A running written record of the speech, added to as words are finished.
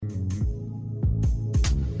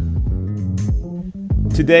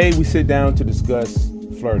Today we sit down to discuss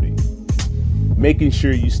flirting, making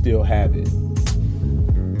sure you still have it,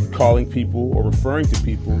 calling people or referring to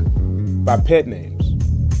people by pet names.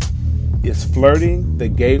 Is flirting the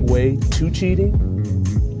gateway to cheating?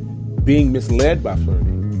 Being misled by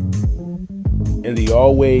flirting? In the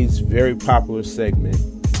always very popular segment,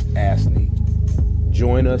 Ask Neat.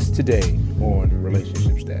 Join us today on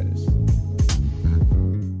Relationship Status.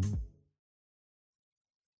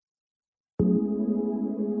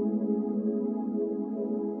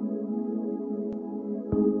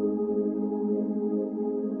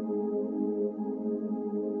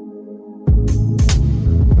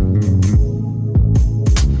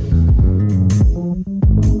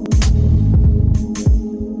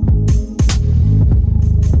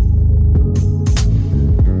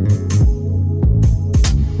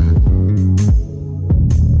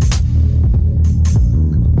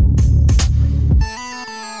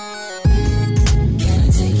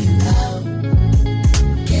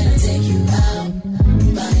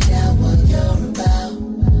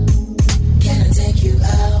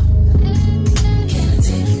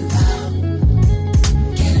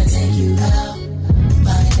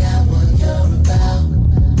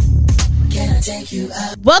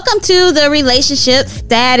 Welcome to the Relationship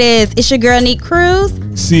Status. It's your girl, Neat Cruz.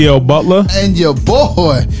 CL Butler. And your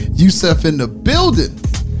boy, Yusef in the building.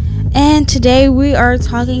 And today we are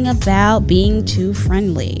talking about being too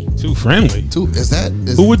friendly. Too friendly?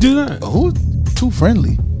 Who would do that? Who? Too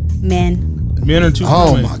friendly? Men. Men are too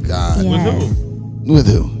friendly? Oh my God. Yes. With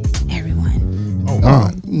who? Everyone. Oh,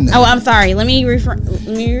 wow. No. Oh, I'm sorry. Let me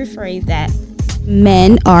rephrase that.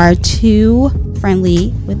 Men are too friendly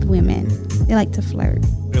with women. They like to flirt.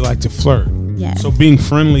 They like to flirt. Yeah. So being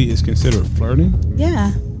friendly is considered flirting?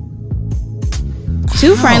 Yeah.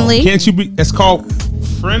 Too friendly. Can't you be? It's called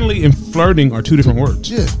friendly and flirting are two different words.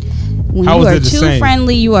 Yeah. When How you is are it the too same?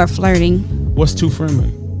 friendly, you are flirting. What's too friendly?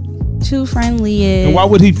 Too friendly is. And why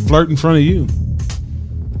would he flirt in front of you?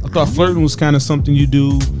 I thought flirting was kind of something you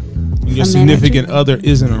do when your significant other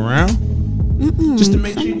isn't around. Just to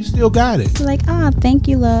make sure you still got it. You're like, thank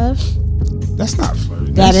you, love. That's not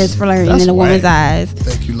flirting. That is flirting in a woman's eyes.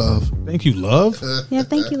 Thank you, love. Thank you, love. Yeah,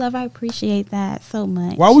 thank you, love. I appreciate that so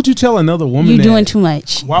much. Why would you tell another woman You're that? doing too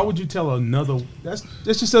much. Why would you tell another? That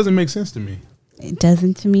just doesn't make sense to me. It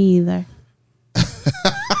doesn't to me either.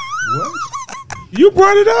 What? You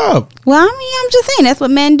brought it up. Well, I mean, I'm just saying that's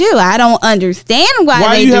what men do. I don't understand why do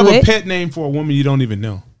they you do have it. a pet name for a woman you don't even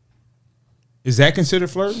know? Is that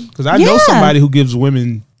considered flirting? Because I know Yeah. somebody who gives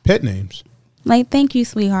women pet names. Like, thank you,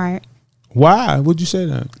 sweetheart. Why would you say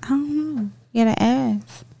that? I don't know. You gotta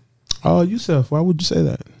ask. Oh, Yusef, why would you say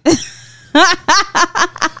that?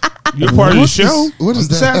 You're part of the show. What does I'm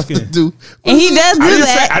just that have to asking. do? And he does do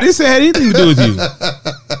that. I didn't say it had anything to do with you.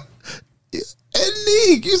 And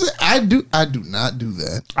Nick, you said I do not do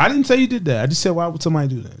that. I didn't say you did that. I just said, why would somebody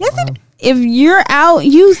do that? Yes, if you're out,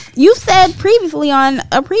 you said previously on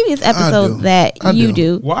a previous episode that you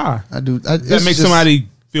do. Why? I do. Does that make somebody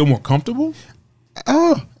feel more comfortable?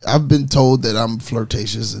 I've been told that I'm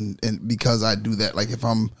flirtatious, and because I do that, like if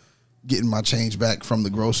I'm getting my change back from the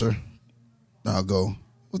grocer, I'll go,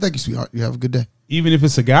 well, thank you, sweetheart. You have a good day. Even if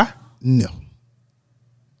it's a guy? No.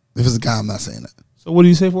 If it's a guy, I'm not saying that. So what do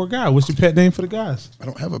you say for a guy? What's your pet name for the guys? I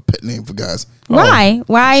don't have a pet name for guys. Why?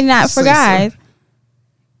 Why not for Say so. guys?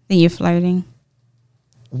 Then you're flirting.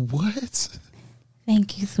 What?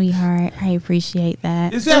 Thank you, sweetheart. I appreciate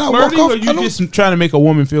that. Is that And I walk flirting off- or I you don't- just trying to make a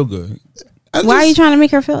woman feel good? Why are you trying to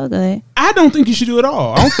make her feel good? I don't think you should do it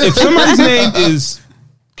all. If somebody's name is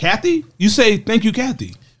Kathy, you say, thank you,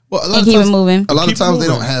 Kathy. Well, And keep it moving. A lot of Keep times they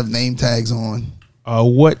moving. don't have name tags on.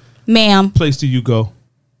 What Ma'am. place do you go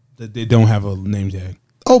that they don't have a name tag?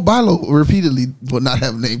 Oh, Bilo repeatedly will not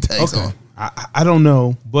have name tags on. I don't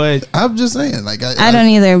know, but I'm just saying, like I don't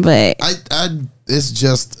either, but it's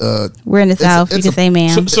just we're in the South. You can say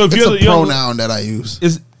ma'am. so if it's you're a the young, pronoun that I use.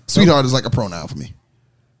 is Sweetheart is like a pronoun for me.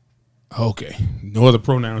 okay. No other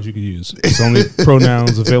pronouns you can use. It's only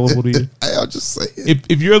pronouns available to you. I'll just say it.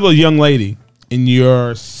 If you're the young lady and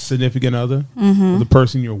your significant other, or the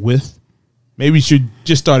person you're with, maybe you should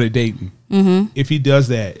just started dating. If he does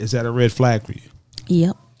that, is that a red flag for you?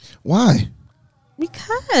 Yep. Why?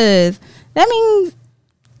 Because that means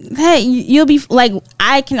that you'll be like,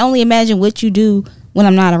 I can only imagine what you do when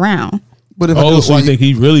I'm not around. But if I do Oh, it so while you think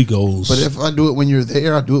he really goes? But if I do it when you're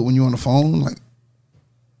there, I do it when you're on the phone. Like,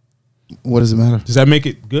 what does it matter? Does that make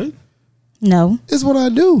it good? No. It's what I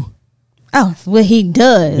do. Oh, it's what he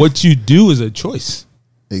does. What you do is a choice.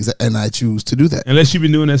 And I choose to do that. Unless you've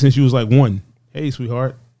been doing that since you was like 1. Hey,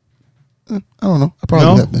 sweetheart. I don't know. I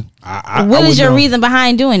probably have been. What is your reason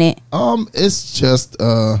behind doing it? It's just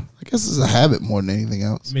I guess it's a habit more than anything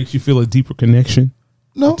else. Makes you feel a deeper connection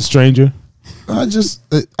No, with the stranger.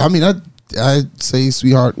 I say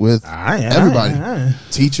sweetheart with everybody,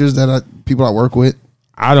 teachers people I work with.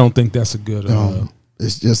 I don't think that's a good.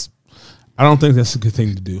 It's just I don't think that's a good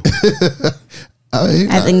thing to do.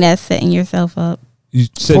 I think that's setting yourself up. You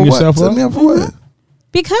setting yourself up? Set me up for what?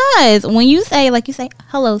 Because when you say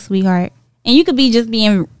hello, sweetheart, and you could be just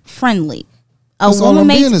being friendly. A woman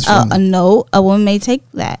may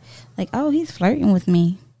take that like, oh, he's flirting with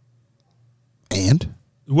me. And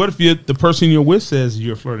what if the person you're with says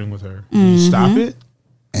you're flirting with her? Do you stop it?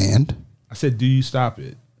 And I said, do you stop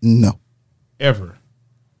it? No. Ever?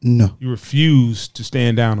 No. You refuse to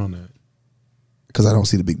stand down on that? Because I don't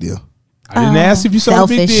see the big deal. I didn't ask if you saw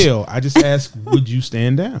selfish. the big deal. I just asked, would you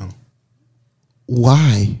stand down?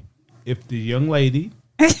 Why? If the young lady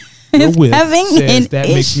you're with says that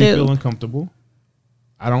makes me feel uncomfortable,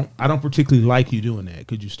 I don't particularly like you doing that.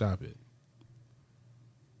 Could you stop it?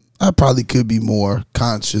 I probably could be more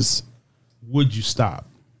conscious. Would you stop?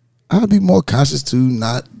 I'd be more conscious to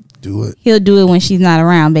not do it. He'll do it when she's not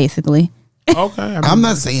around, basically. Okay. I'm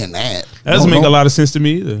not saying that. That doesn't make a lot of sense to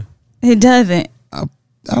me either. It doesn't. I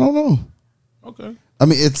don't know. Okay. I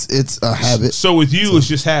mean, it's a habit. So with you, it's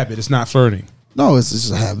just habit. It's not flirting. No, it's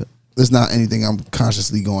just a habit. It's not anything I'm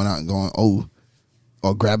consciously going out and going, oh,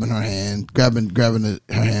 or grabbing her hand, grabbing her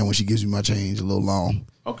hand when she gives me my change a little long.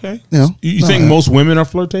 Okay. You know, You think most women are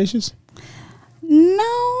flirtatious?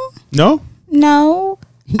 No. No?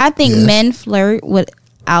 I think Yes. men flirt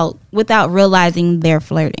without realizing they're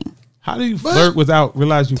flirting. How do you flirt without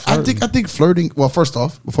realizing you're flirting? I think flirting. Well, first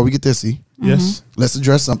off, before we get there, Yes. let's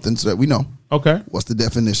address something so that we know. Okay. What's the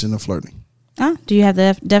definition of flirting? Do you have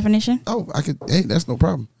the definition? Oh, I could. Hey, that's no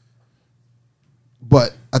problem.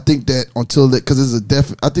 But I think that because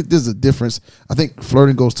I think there's a difference. I think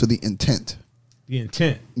flirting goes to the intent. The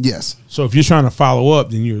intent. Yes. So if you're trying to follow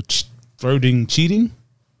up, then you're flirting, cheating.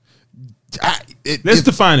 Let's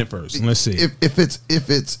define it first. And let's see.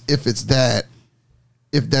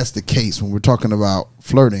 If that's the case, when we're talking about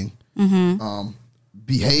flirting,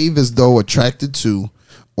 behave as though attracted to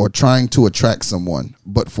or trying to attract someone,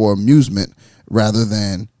 but for amusement rather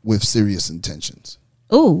than with serious intentions.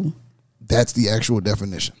 Ooh. That's the actual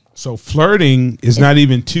definition. So flirting is not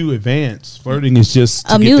even too advanced. Flirting is just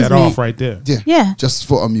to amusement. get that off right there. Yeah. Just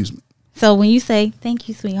for amusement. So when you say thank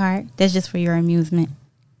you, sweetheart, that's just for your amusement.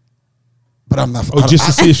 But I'm not. Oh, just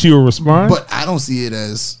to see if she will respond. But I don't see it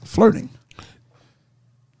as flirting.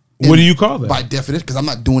 What do you call that? By definition, because I'm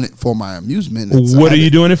not doing it for my amusement. What are you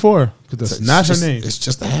doing it for? Because that's not her name. It's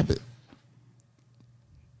just a habit.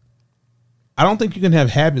 I don't think you can have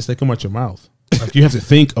habits that come out your mouth. Like you have to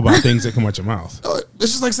think about things that come out your mouth.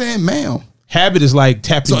 It's just like saying "ma'am." Habit is like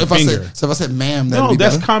tapping your finger. If I said "ma'am," No,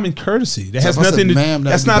 that's better? common courtesy. That So has if I said nothing to. ma'am,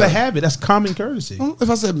 That's that'd be not a better. habit. That's common courtesy. If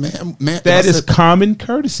I said "ma'am," That is common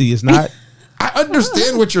courtesy. It's not. I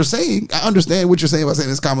understand what you're saying. I understand what you're saying by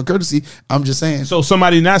saying it's common courtesy. I'm just saying. So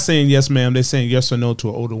somebody not saying yes, ma'am, they're saying yes or no to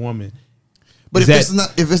an older woman. But if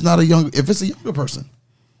it's a younger person,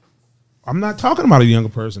 I'm not talking about a younger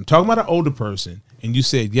person. I'm talking about an older person, and you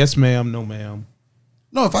said yes, ma'am, no, ma'am.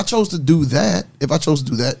 no. If I chose to do that,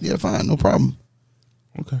 yeah, fine, no problem.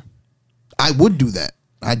 Okay. I would do that.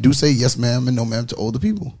 I do say yes, ma'am, and no, ma'am to older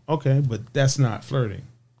people. Okay, but that's not flirting.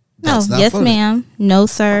 No, That's not yes, flirting. ma'am. No,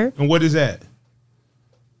 sir. And what is that?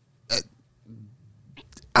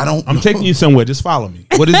 I don't. I'm taking you somewhere. Just follow me.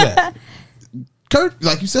 What is that?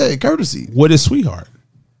 Like you said, courtesy. What is sweetheart?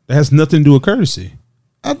 That has nothing to do with courtesy.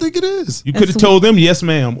 I think it is. You could have told them yes,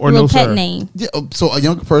 ma'am, or no, Little pet sir. name. Yeah. So a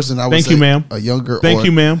younger person, I would Thank say you, ma'am. A younger. Thank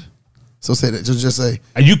you, ma'am. So say that. Just say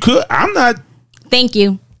You could. I'm not. Thank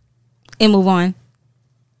you. And move on.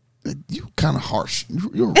 you kind of harsh.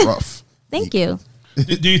 You're rough. Thank you.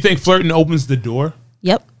 Do you think flirting opens the door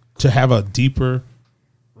Yep. to have a deeper,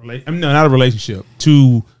 no, not a relationship,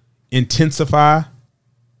 to intensify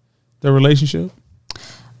the relationship?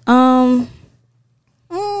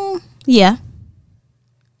 Yeah.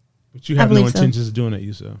 But you have no believe so. intentions of doing that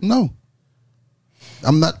yourself. No.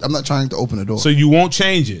 I'm not trying to open the door. So you won't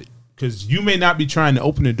change it because you may not be trying to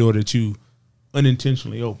open the door that you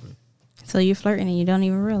unintentionally open. So you're flirting and you don't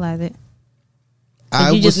even realize it.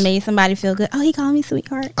 I You just made somebody feel good. Oh, he called me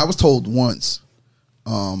sweetheart. I was told once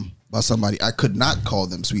by somebody I could not call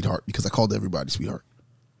them sweetheart because I called everybody sweetheart.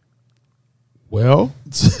 Well,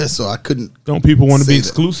 So I couldn't. don't people want to be Say that.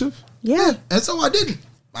 exclusive? Yeah. And so I didn't.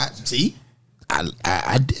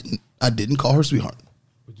 I didn't. I didn't call her sweetheart.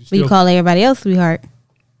 But you But you still, call everybody else sweetheart.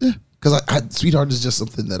 Yeah. Because sweetheart is just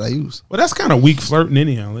something that I use. well, that's kind of weak flirting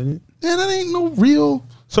anyhow, isn't it? Yeah, that ain't no real.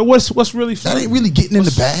 So what's really flirting? That ain't really getting in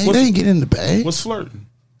the bag. That ain't getting in the bag. What's flirting?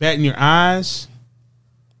 Batting your eyes.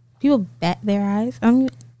 People bat their eyes.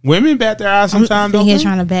 Women bat their eyes sometimes. I'm here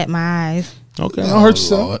trying to bat my eyes. Okay, don't hurt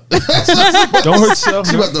yourself. Don't hurt yourself.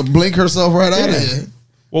 She about to blink herself right out of here.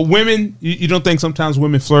 Well, women, you don't think sometimes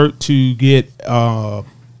women flirt to get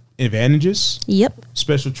advantages? Yep.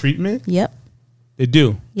 Special treatment? Yep. They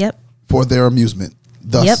do. Yep. For their amusement.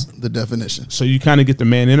 Thus, the definition. So you kind of get the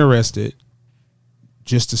man interested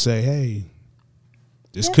just to say, hey,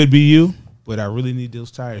 this could be you, but I really need those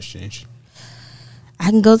tires changed. I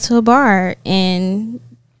can go to a bar and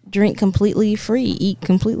drink completely free, eat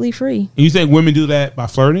completely free. And you think women do that by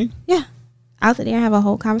flirting? Yeah. I'll sit there and have a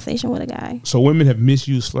whole conversation with a guy. So women have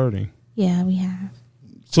misused flirting. Yeah, we have.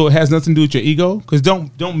 So it has nothing to do with your ego? Because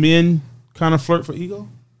don't men kind of flirt for ego?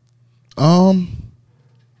 I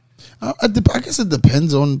guess it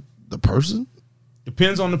depends on the person.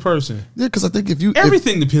 Depends on the person. Yeah, because I think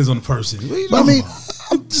everything depends on the person. I mean,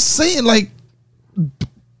 I'm just saying, like,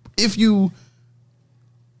 if you're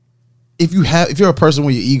a person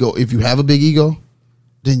with your ego, if you have a big ego,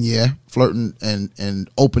 then yeah, flirting and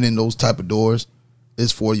opening those type of doors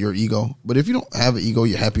is for your ego. But if you don't have an ego,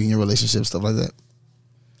 you're happy in your relationship, stuff like that.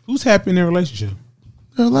 Who's happy in their relationship?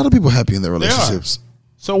 There are a lot of people happy in their relationships.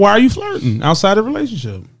 So why are you flirting outside of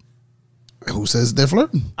relationship? Who says they're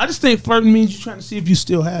flirting? I just think flirting means you're trying to see if you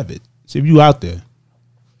still have it. See if you out there.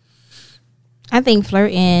 I think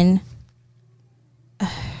flirting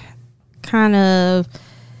kind of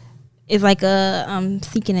is like a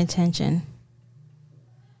seeking attention.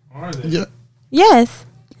 Are they? Yeah. Yes.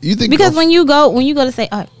 You think because when you go to say,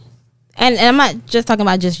 and I'm not just talking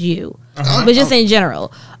about just you, but just in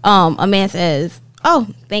general, a man says, "Oh,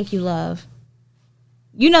 thank you, love."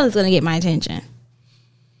 You know it's gonna get my attention.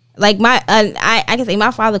 Like I can say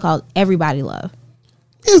my father called everybody love.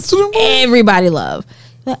 Everybody love.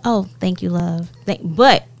 But, oh, thank you, love.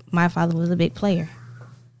 But my father was a big player.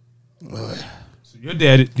 So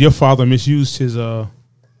your father misused his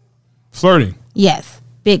flirting. Yes,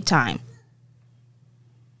 big time.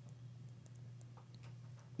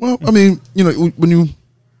 Well, I mean,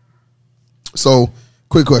 so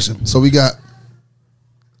quick question. So we got,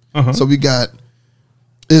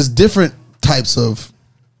 there's different types of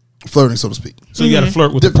flirting, so to speak. So you got to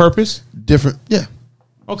flirt with the purpose? Different, yeah.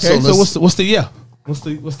 Okay, so what's the yeah? What's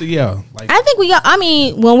the yeah? Like, I think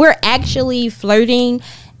when we're actually flirting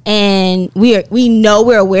and we know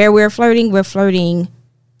we're aware we're flirting.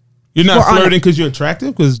 You're not flirting because you're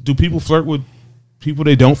attractive? Because do people flirt with people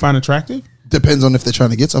they don't find attractive? Depends on if they're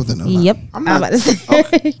trying to get something or not. Yep. I'm about to say.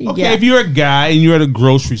 Okay, yeah. If you're a guy and you're at a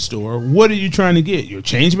grocery store, what are you trying to get? Your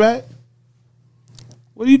change back?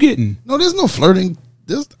 What are you getting? No, there's no flirting.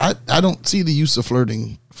 I don't see the use of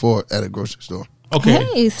flirting at a grocery store. Okay.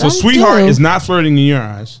 Hey, so sweetheart is not flirting in your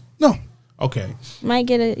eyes? No. Okay. Might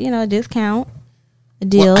get a discount, a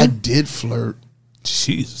deal. Well, I did flirt.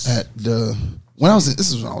 Jesus. This is when I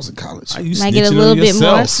was in college. Might get a little bit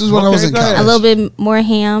more. This is when I was in college. A little bit more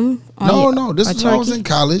ham. This is when I was in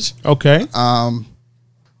college. Okay. I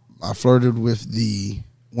flirted with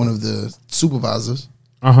one of the supervisors.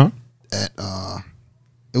 At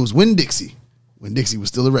it was Winn-Dixie. Winn-Dixie was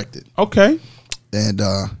still erected. Okay. And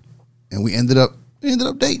we ended up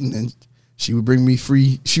dating, and she would bring me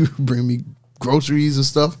groceries and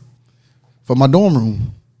stuff for my dorm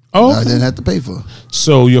room. Oh, I didn't have to pay for.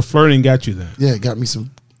 So your flirting got you there. Yeah, it got me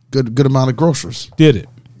some good amount of groceries. Did it?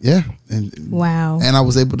 Yeah. Wow. And I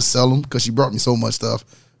was able to sell them because she brought me so much stuff.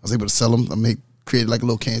 I was able to sell them. Created like a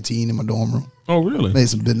little canteen in my dorm room. Oh, really? Made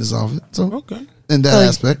some business off it. So okay. In that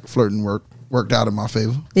aspect, flirting worked out in my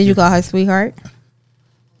favor. Did you call her sweetheart?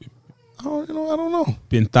 Oh, I don't know.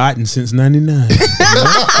 Been thotting since '99.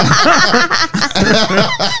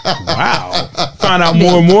 Wow. Find out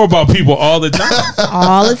more and more about people all the time.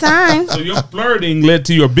 All the time. So your flirting led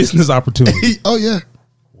to your business opportunity. Oh yeah.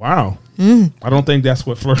 Wow. I don't think that's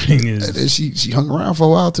what flirting is. And then she hung around for a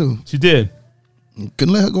while too. She did.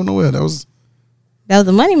 Couldn't let her go nowhere. That was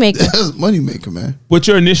a money maker. That was a money maker, man. But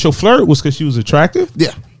your initial flirt was because she was attractive?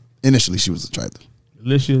 Yeah. Initially she was attractive.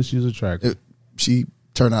 Initially she was attractive. She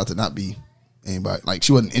turned out to not be anybody. Like,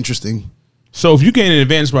 she wasn't interesting. So if you gain an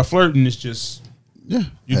advantage by flirting, it's just you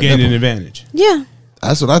gain an advantage. Yeah.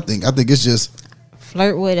 That's what I think. I think it's just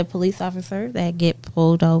flirt with a police officer that get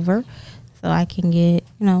pulled over, so I can get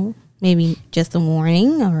maybe just a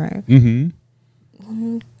warning or.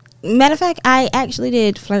 Matter of fact, I actually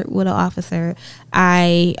did flirt with an officer.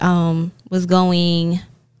 I was going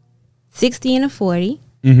 60 and a 40.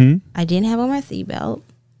 I didn't have on my seatbelt.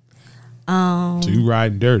 So you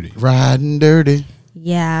riding dirty. Riding dirty.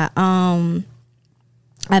 Yeah.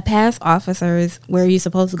 I passed officers where you're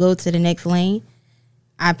supposed to go to the next lane.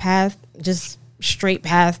 I passed just straight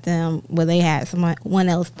past them where they had someone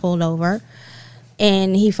else pulled over.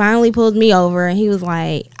 And he finally pulled me over, and he was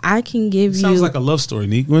like, I can give you... Sounds like a love story,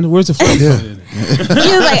 Neek. Where's the fun in it?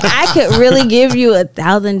 He was like, I could really give you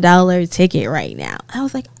 $1,000 ticket right now. I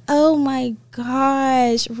was like, oh my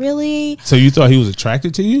gosh, really? So you thought he was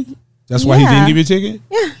attracted to you? That's why he didn't give you a ticket?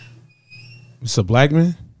 Yeah. It's a black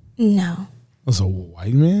man? No. It's a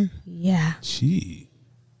white man? Yeah. Gee.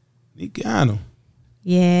 Neek got him.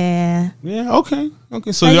 Yeah. Yeah, okay.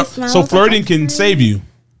 So I just smiled, flirting like, can save you.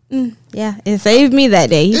 Yeah, it saved me that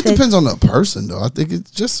day. He It said, depends on the person, though. I think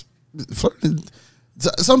it's just flirting.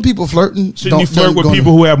 Some people flirting. Shouldn't you flirt with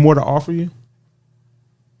people who have more to offer you?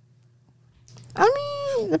 I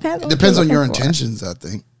mean, It depends on your intentions, I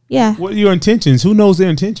think. Yeah. What are your intentions? Who knows their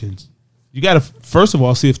intentions? You got to, first of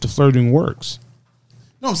all, see if the flirting works.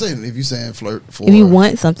 No, I'm saying if you're saying flirt for... If you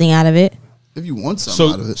want something out of it. If you want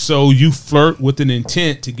something out of it. So you flirt with an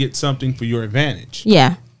intent to get something for your advantage.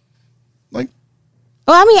 Yeah. Like...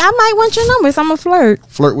 Well, I mean, I might want your number, so I'm going to flirt.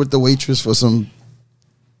 Flirt with the waitress for some...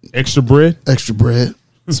 Extra bread? Extra bread.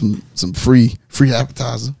 some free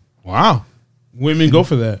appetizer. Wow. Women go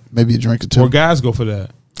for that. Maybe a drink or two. Or guys go for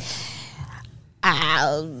that.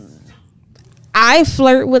 I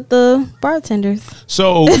flirt with the bartenders.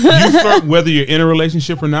 So you flirt whether you're in a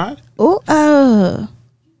relationship or not? Oh,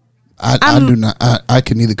 I do not. I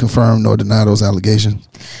can neither confirm nor deny those allegations.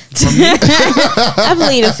 I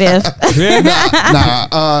plead the fifth.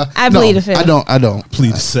 I plead the fifth. I don't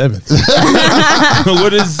Plead the seventh.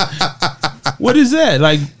 What is that?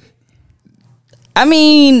 Like, I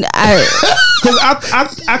mean, because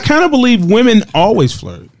I kind of believe women always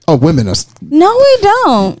flirt. Oh, women are. No, we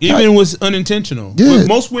don't. Even when it's unintentional. Yeah. But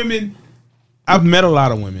most women, I've met a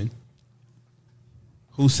lot of women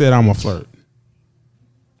who said I'm a flirt.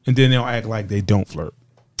 And then they'll act like they don't flirt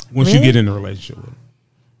once you Really? get in a relationship with them.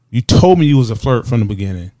 You told me you was a flirt from the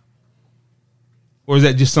beginning. Or is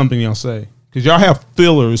that just something y'all say? Because y'all have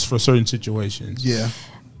fillers for certain situations.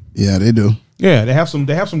 Yeah, they do. Yeah, they have some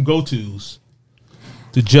go-tos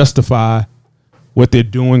to justify what they're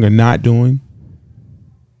doing or not doing.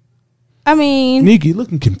 I mean, Nick, you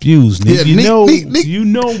looking confused, Nick. Yeah, You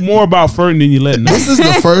know more about flirting than you let know. This is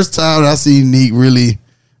the first time I see Neek really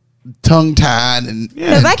tongue-tied and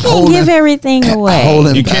because I can't give everything away.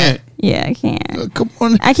 Holding You back. can't. Yeah, I can't. Come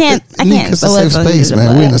on, I can't. Neek, it's a So safe what's space, unusual man.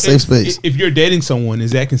 about We're in a it? safe space. If you're dating someone,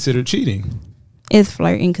 is that considered cheating? Is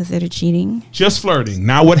flirting considered cheating? Just flirting.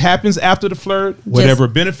 Now, what happens after the flirt? Whatever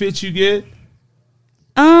benefits you get,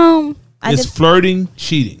 is flirting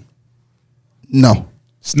cheating? No,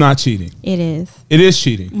 It's not cheating. It is. It is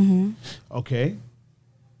cheating. Mm-hmm. Okay.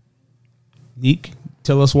 Neek,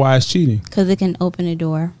 tell us why it's cheating. Because it can open a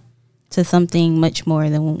door to something much more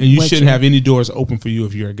than. And you shouldn't have any doors open for you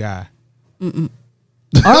if you're a guy. Or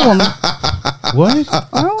a woman. What?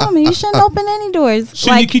 Or a woman. You shouldn't open any doors.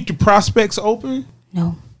 Shouldn't you keep your prospects open?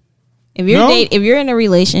 No. If you're if you're in a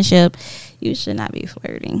relationship, you should not be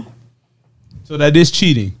flirting. So that is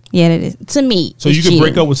cheating. Yeah, that is. To me. So you can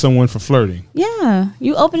break up with someone for flirting. Yeah.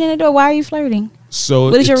 You opening the door. Why are you flirting? So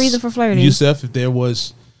what is your reason for flirting? Yusef, if there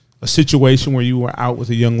was a situation where you were out with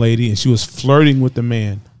a young lady and she was flirting with the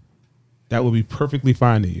man, that would be perfectly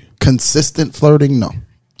fine to you. Consistent flirting, no.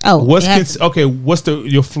 Oh, what's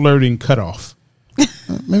your flirting cutoff?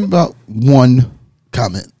 Maybe about one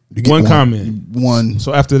comment. You get One comment. One.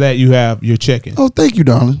 So after that, you have your check-in. Oh, thank you,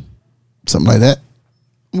 darling. Something like that.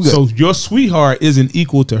 I'm good. So your sweetheart isn't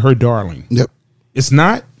equal to her darling. Yep. It's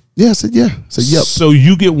not? Yeah, I said yeah. I said yep. So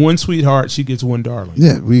you get one sweetheart, she gets one darling.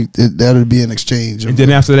 Yeah, that'll be an exchange. And then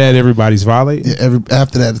after that, everybody's violating? Yeah,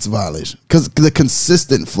 after that, it's a violation. Because the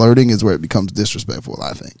consistent flirting is where it becomes disrespectful,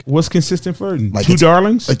 I think. What's consistent flirting? Like Two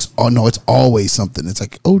darlings? It's always something. It's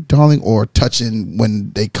like, oh, darling, or touching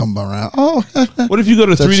when they come around. Oh. What if you go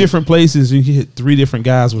to Touching. 3 different places and you hit 3 different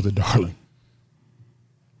guys with a darling?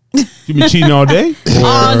 You been cheating all day?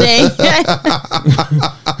 All day.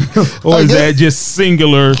 Or is that just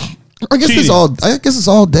singular I guess cheating? it's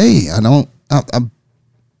all day. When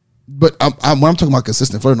I'm talking about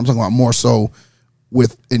consistent flirting, I'm talking about more so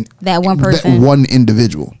with that one person, that one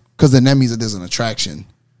individual, because then that means that there's an attraction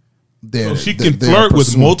there. So she can flirt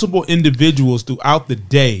with multiple individuals throughout the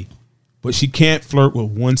day, but she can't flirt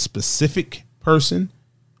with one specific person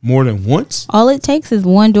more than once? All it takes is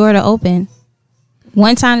one door to open.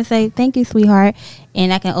 One time to say, thank you, sweetheart,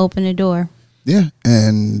 and I can open the door. Yeah,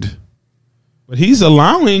 and... But he's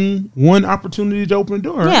allowing one opportunity to open the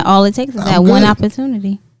door. Yeah, all it takes is that one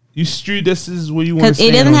opportunity. You street, this is where you want to Because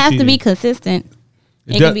it doesn't have to be consistent.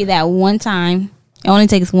 It can be that one time. It only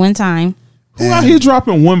takes one time. Who out here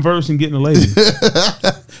dropping one verse and getting a lady?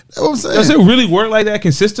 That's what I'm saying. Does it really work like that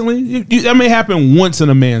consistently? That may happen once in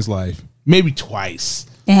a man's life, maybe twice.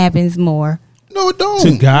 It happens more. No, it don't.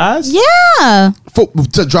 To guys? Yeah.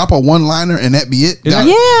 To drop a one-liner and that be it?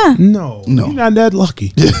 Yeah. No, you're not that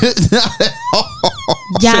lucky.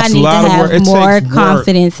 Y'all takes a need to lot of have work. It more takes work.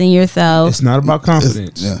 confidence in yourself. It's not about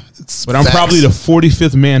confidence. But I'm facts. probably the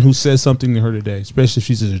 45th man who says something to her today, especially if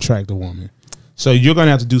she's an attractive woman. So you're going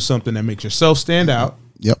to have to do something that makes yourself stand out.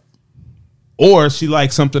 Yep. Or she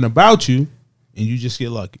likes something about you and you just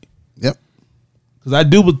get lucky. Yep. Because I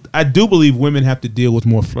do believe women have to deal with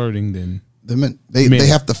more flirting than The men, they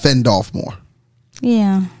have to fend off more.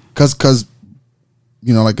 Yeah. Because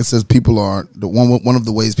you know, like it says, people are one of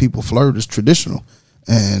the ways people flirt is traditional,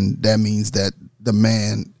 and that means that the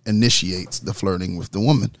man initiates the flirting with the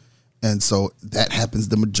woman, and so that happens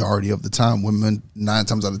the majority of the time. Women 9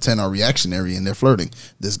 times out of 10 are reactionary in their flirting.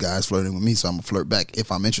 This guy's flirting with me, so I'm gonna flirt back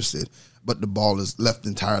if I'm interested. But the ball is left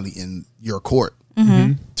entirely in your court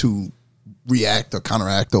to react or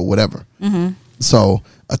counteract or whatever. So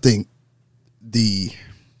I think there's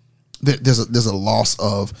a loss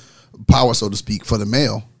of power, so to speak, for the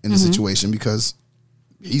male in the situation because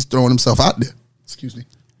he's throwing himself out there. Excuse me.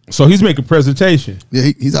 So he's making presentation.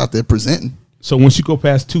 Yeah, he's out there presenting. So once you go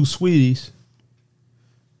past 2 sweeties,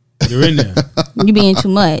 you're in there. You being too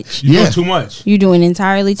much. You're doing too much. You're doing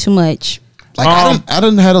entirely too much. Like I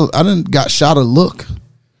didn't got shot a look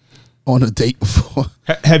on a date before.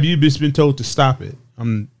 Have you just been told to stop it?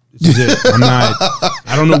 This is it. I'm not.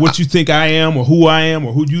 I don't know what you think I am, or who I am,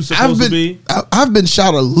 or who you supposed to be. I've been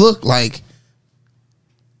shot a look like,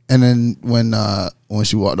 and then when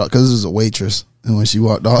she walked off, because this is a waitress, and when she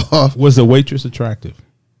walked off, was the waitress attractive?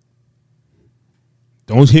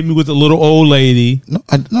 Don't hit me with a little old lady. No,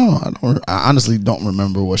 I don't. I honestly don't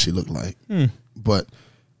remember what she looked like, but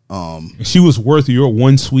she was worth your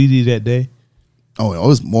one sweetie that day. Oh, it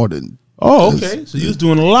was more than. Oh, okay. So you was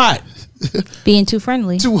doing a lot. Being too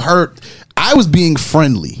friendly. To her, I was being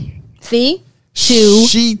friendly. See? Too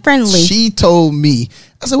friendly. She told me.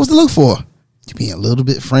 I said, "What's to look for?" You being a little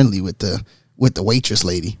bit friendly with the waitress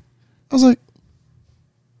lady. I was like,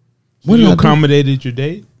 "What you accommodated your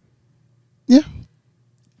date?" Yeah,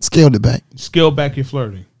 scaled it back. Scale back your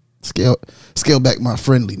flirting. Scale back my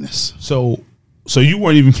friendliness. So you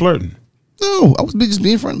weren't even flirting. No, I was just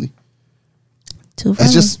being friendly. Too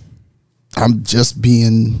friendly. I'm just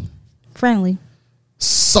being friendly.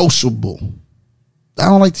 Sociable. I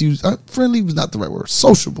don't like to use friendly was not the right word.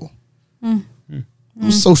 Sociable. I'm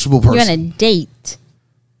a sociable person. You're on a date.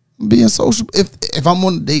 I'm being sociable. If I'm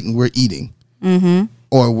on a date and we're eating,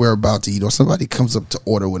 or we're about to eat, or somebody comes up to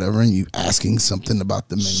order whatever, and you asking something about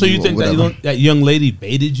the menu. So you think that young lady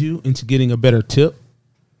baited you into getting a better tip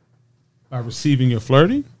by receiving your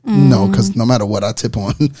flirting? No, because no matter what I tip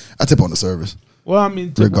on the service. Well, I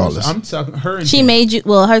mean, regardless, I'm talking her. She made you.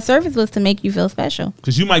 Well, her service was to make you feel special.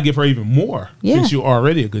 Because you might give her even more since you're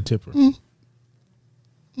already a good tipper.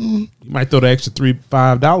 You might throw the extra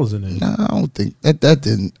 $5 in there. No, I don't think that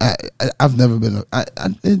didn't. I've never been.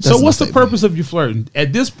 So what's the purpose of your flirting?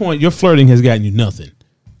 At this point, your flirting has gotten you nothing.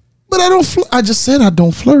 But I don't. I just said I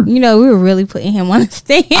don't flirt. You know, we were really putting him on a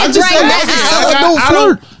stand. I just said I don't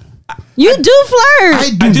flirt. You do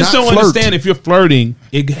flirt. I just don't understand if you're flirting,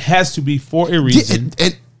 it has to be for a reason.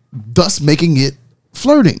 And thus making it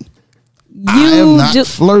flirting. I am not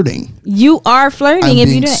flirting. You are flirting I'm if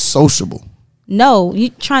being you do it. Sociable. No,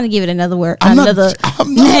 you're trying to give it another word. I'm another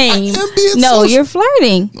name. I am being no, you're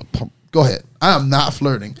flirting. Go ahead. I am not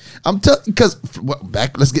flirting. Because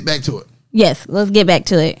let's get back to it. Yes, let's get back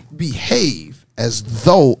to it. Behave as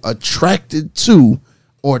though attracted to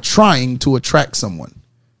or trying to attract someone.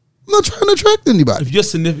 I'm not trying to attract anybody. If your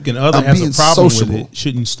significant other has a problem with it,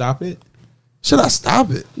 shouldn't you stop it? Should I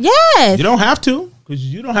stop it? Yes. You don't have to, because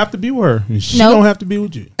you don't have to be with her. And she don't have to be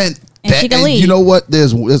with you. And she can leave. You know what?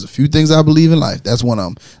 There's a few things I believe in life. That's one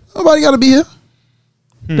of them. Nobody got to be here.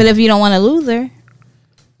 But if you don't want to lose her,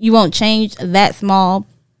 you won't change that small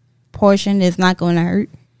portion. It's not going to hurt.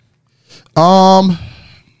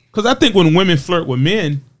 Because I think when women flirt with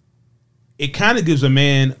men, it kind of gives a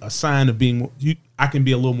man a sign of being. I can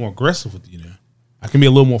be a little more aggressive with you now. I can be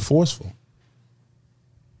a little more forceful.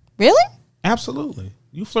 Really? Absolutely.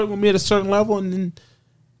 You flirt with me at a certain level, and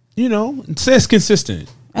then say it's consistent.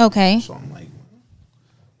 Okay. So I'm like,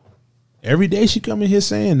 every day she come in here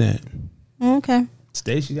saying that. Okay.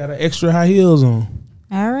 Today she got her extra high heels on.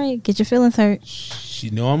 All right, get your feelings hurt.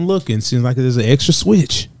 She know I'm looking. Seems like there's an extra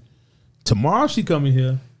switch. Tomorrow she coming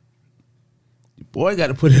here. Your boy got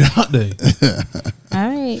to put it out there. All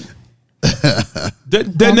right.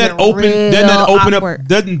 Doesn't that open awkward. up?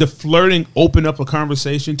 Doesn't the flirting open up a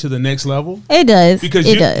conversation to the next level? It does. Because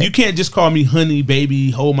you can't just call me honey,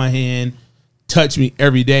 baby, hold my hand, touch me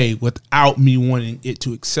every day without me wanting it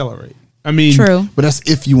to accelerate. I mean, true. But that's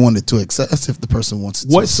if you want it to accelerate. That's if the person wants it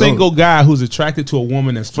to what accelerate. single guy who's attracted to a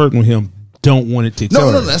woman that's flirting with him don't want it to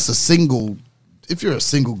accelerate? No, that's a single. If you're a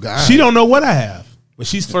single guy, She don't know what I have, but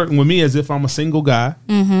she's flirting with me as if I'm a single guy.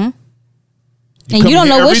 Mm-hmm. You And you don't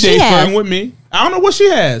know what every day she has. flirting with me. I don't know what she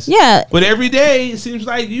has. Yeah. But every day it seems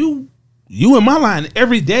like you in my line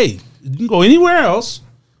every day. You can go anywhere else,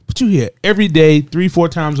 but you here every day,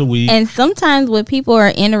 3-4 times a week. And sometimes when people are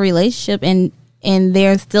in a relationship and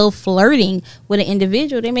they're still flirting with an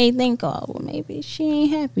individual, they may think, oh, well, maybe she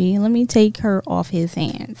ain't happy. Let me take her off his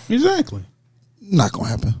hands. Exactly. not gonna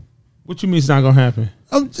happen. What you mean it's not gonna happen?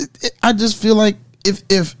 I just feel like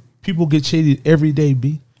if People get cheated every day,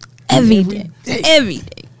 B. Every day.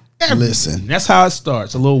 Listen, That's how it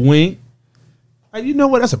starts. A little wink. Like, you know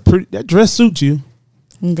what? That dress suits you.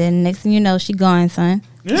 And then next thing you know, she gone, son.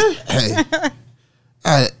 Yeah.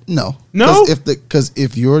 hey, no, No? because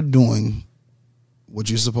if you're doing what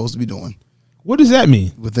you're supposed to be doing What does that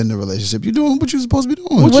mean? within the relationship, you're doing what you're supposed to be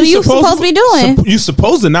doing. What are you supposed to be doing? You're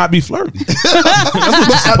supposed to not be flirting. That's what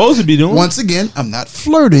you're supposed to be doing. Once again, I'm not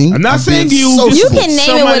flirting. I'm not saying being you- sociable. You can name it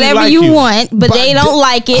Somebody whatever like you you. want, but By they de- don't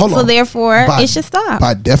like it, hold so on. therefore By- it should stop.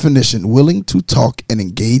 By definition, willing to talk and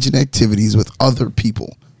engage in activities with other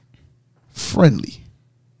people. Friendly.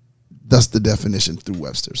 That's the definition through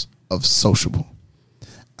Webster's of sociable.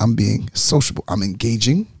 I'm being sociable. I'm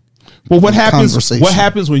engaging. Well, what in happens? conversation. What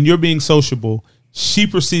happens when you're being sociable? She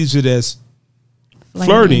perceives it as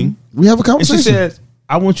flirting, We have a and she conversation. says,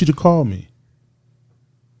 "I want you to call me.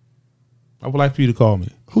 I would like for you to call me."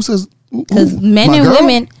 Who says? Because who? men My and girl?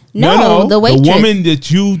 women, no, the waitress. the woman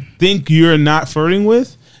that you think you're not flirting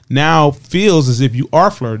with now feels as if you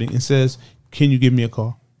are flirting and says, "Can you give me a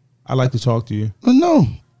call? I'd like to talk to you." No,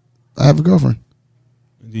 I have a girlfriend.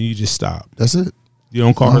 And then you just stop. That's it. You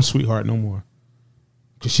don't call her sweetheart no more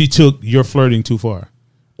because she took your flirting too far.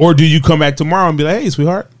 Or do you come back tomorrow and be like, "Hey,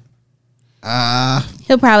 sweetheart"?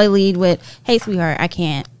 He'll probably lead with, "Hey, sweetheart, I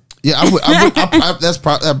can't." Yeah, I would.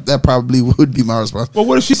 That probably would be my response. Well,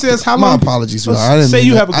 what if she says, "How My long?" apologies. Let's I didn't say mean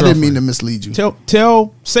you to- have a I girlfriend. didn't mean to mislead you.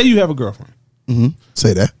 Say you have a girlfriend.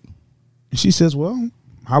 Say that. And she says, "Well,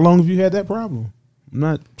 how long have you had that problem? I'm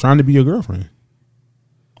not trying to be your girlfriend.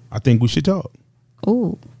 I think we should talk."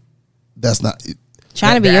 Ooh, That's not.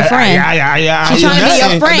 trying to be your friend. Yeah. She's trying to be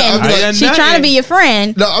your friend. I'd be like, She's trying to be your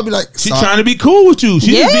friend. No, I'll be like, She's sorry. trying to be cool with you.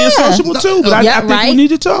 She's just being Yeah. sociable too. But Yeah, I think we right. need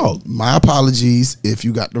to talk. My apologies if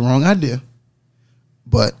you got the wrong idea,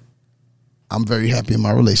 but I'm very happy in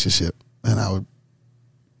my relationship, and I would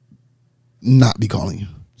not be calling you.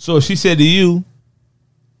 So if she said to you,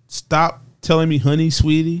 "Stop telling me honey,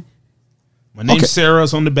 sweetie. My name's Okay.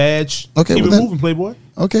 Sarah's on the badge. Okay, Keep well it then- moving, Playboy.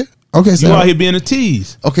 Okay, You Sarah. out here being a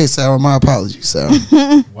tease." Okay, Sarah. My apologies, Sarah.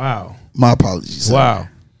 Wow. My apologies. Sarah. Wow.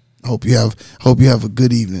 Hope you have a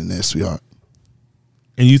good evening there, sweetheart.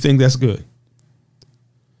 And you think that's good?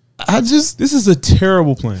 This is a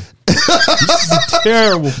terrible plan. This is a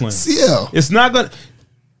terrible plan. Yeah. It's not gonna.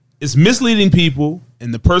 It's misleading people,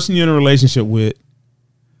 and the person you're in a relationship with,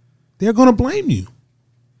 they're gonna blame you.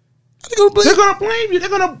 They're gonna blame you. They're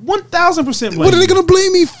gonna 1,000% blame What are they you. gonna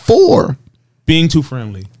blame me for? Being too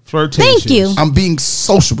friendly, flirtatious. Thank you. I'm being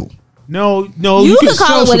sociable. No. You can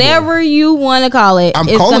call it sociable. whatever you want to call it. I'm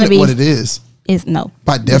It's calling gonna it be, what it is. It's no.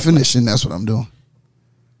 By definition, that's what I'm doing.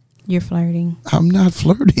 You're flirting. I'm not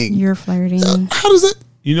flirting. You're flirting. How does it?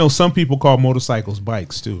 You know, some people call motorcycles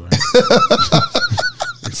bikes too, right?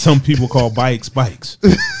 And some people call bikes.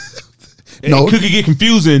 No. It could get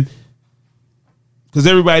confusing because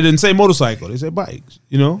everybody didn't say motorcycle; they said bikes.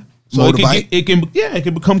 You know, so Motorbike? it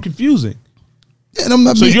can become confusing. And I'm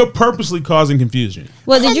not So being, you're purposely causing confusion.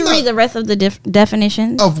 Well, did you I'm not- read the rest of the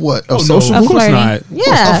definitions? of what? Of Oh, no. social? Of Of course flirting. not.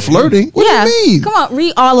 Yeah. Of flirting? What yeah. do you mean? Come on,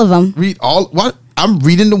 read all of them. Read all. What? I'm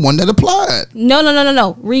reading the one that applied.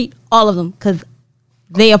 No. Read all of them because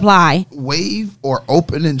they apply. Wave or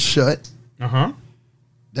open and shut. Uh-huh.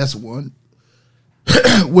 That's one.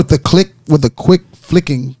 with a quick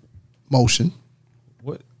flicking motion.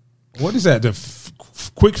 What is that? The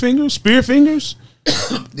quick fingers, spear fingers?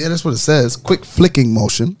 Yeah, that's what it says. Quick flicking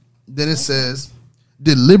motion. Then it says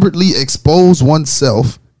deliberately expose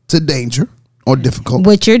oneself to danger or difficult.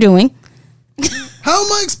 What you're doing. How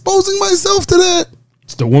am I exposing myself to that?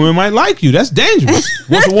 The woman might like you. That's dangerous.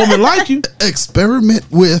 Once a woman like you, Experiment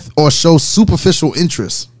with or show superficial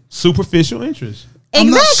interest. superficial interest. I'm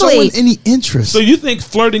not Exactly. showing any interest. So you think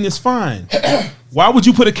flirting is fine? Why would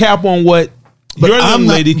you put a cap on what Your young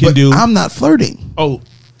lady can do. I'm not flirting. Oh,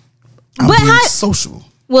 I'm But being how- sociable.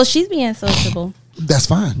 Well, she's being sociable. That's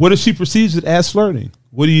fine. what if she perceives it as flirting?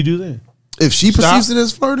 What do you do then? If she Stop. perceives it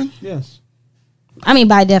as flirting, Yes, I mean,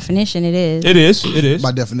 by definition, it is. it is. It is.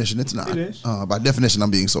 by definition, it's not. It is. By definition,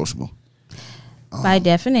 I'm being sociable. By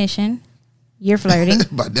definition, you're flirting.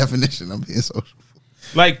 By definition, I'm being sociable.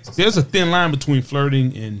 Like, there's a thin line between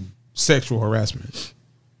flirting and sexual harassment.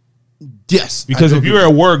 Yes, Because I do if agree. you're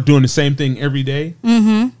at work doing the same thing every day,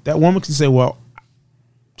 that woman can say, "Well,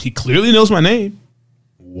 he clearly knows my name.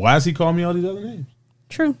 Why does he call me all these other names?"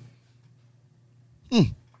 True.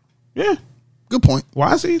 Yeah. Good point.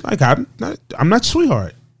 Why is he like? I'm not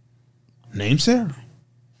sweetheart. Name Sarah.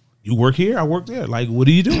 You work here. I work there. Like, what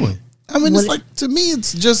are you doing? I mean, it's like, to me,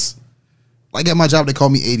 it's just like at my job they call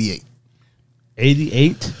me 88.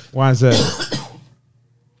 88. Why is that?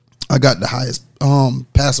 I got the highest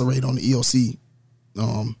passer rate on the EOC.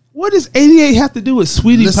 What does 88 have to do with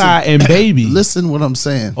sweetie Listen. pie and baby? Listen what I'm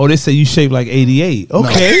saying. Oh, they say you shaped like 88.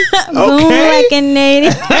 Okay. Boom Okay. like a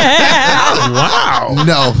native. Wow.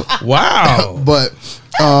 No, Wow. but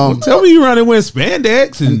Tell me you running with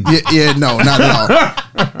spandex and yeah, no, not at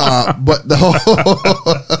all. But the whole,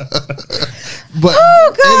 but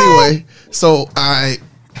anyway, so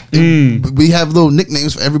we have little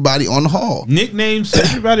nicknames for everybody on the hall. nicknames to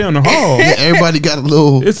everybody on the hall. Yeah, everybody got a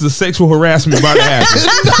little. It's a sexual harassment about to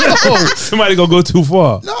happen. Somebody gonna go too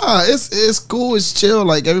far. Nah, it's cool. It's chill.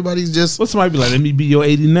 Like everybody's just What somebody be like? Let me be your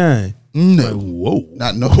 89. no, Like, whoa.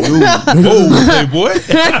 not no, Whoa, Playboy.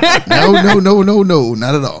 no,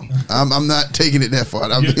 not at all. I'm not taking it that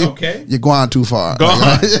far. Okay. You're going too far. Go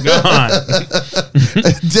on.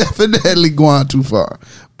 Definitely going too far.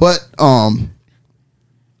 But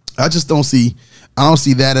I just don't see. I don't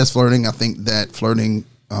see that as flirting. I think that flirting.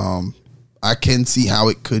 I can see how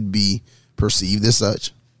it could be perceived as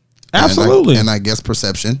such. Absolutely. And I guess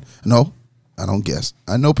perception. No, I don't guess.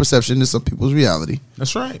 I know perception is some people's reality.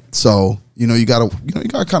 That's right. So you gotta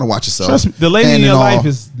kind of watch yourself. Trust me, the lady And in your all- life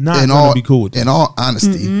is not in gonna all- be cool with In this. all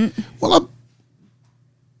honesty, well,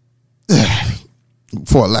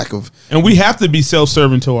 for a lack of And we have to be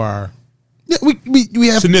self-serving to our we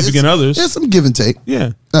have Significant others. There's some give and take.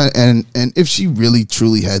 yeah. And if she really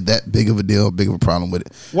truly had that big of a deal, big of a problem with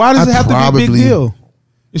it, Why does I'd it have to be a probably- big deal?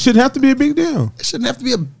 It shouldn't have to be a big deal. It shouldn't have to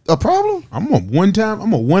be a problem. I'm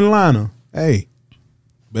a one-liner. Hey,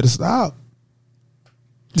 better stop.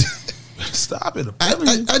 Better stop it. I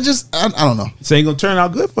don't know. This ain't gonna turn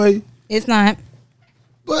out good for you. It's not.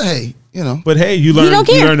 But hey, But hey, you don't learned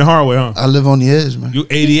care. the hard way, huh? I live on the edge, man. You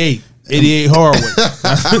 88 hard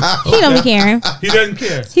way. He don't be caring. He doesn't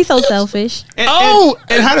care. He's so selfish. And, Oh!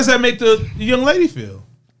 and how does that make the young lady feel?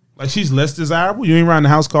 Like she's less desirable? You ain't around the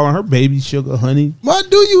house calling her baby, sugar, honey. Well, I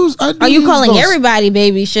do use. Are you use calling those. everybody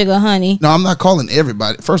baby, sugar, honey? No, I'm not calling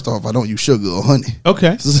everybody. First off, I don't use sugar or honey. Okay.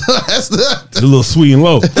 That's the, It's a little sweet and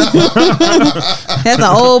low. That's an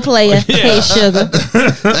old player. Hey, sugar.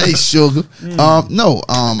 hey, sugar. No,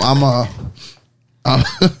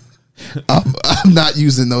 I'm not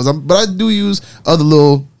using those. But I do use other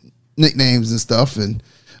little nicknames and stuff, and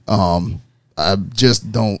I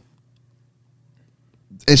just don't.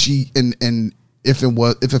 And if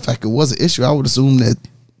in fact it was an issue, I would assume that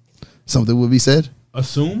something would be said.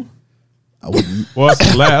 Assume? I wouldn't. Well,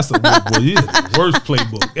 that's the last of the worst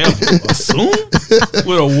playbook ever. Assume?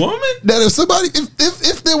 With a woman? That if somebody,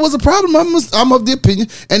 if there was a problem, I'm of the opinion,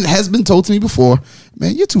 and it has been told to me before,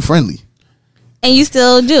 man, you're too friendly. And you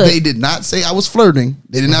still do They it. did not say I was flirting.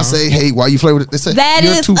 They did not say, hey, why you flirting with it? They said, That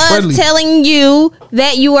you're is too us friendly. telling you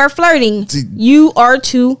that you are flirting. See- You are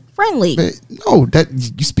too friendly. Man, no, that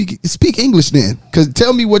you speak English then. Because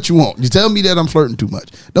tell me what you want. You tell me that I'm flirting too much.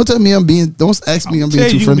 Don't tell me don't ask me I'm being Tell you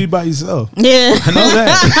too you can friendly. be by yourself. Yeah. I know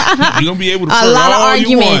that. You're going to be able to A flirt lot of all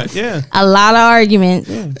you want. arguments. Yeah. A lot of arguments.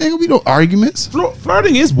 Ain't gonna be no arguments.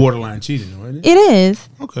 Flirting is borderline cheating, though, isn't it? It is.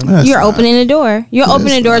 Okay. That's You're not- opening the door. You're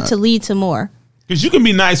opening the door not. to lead to more. Because you can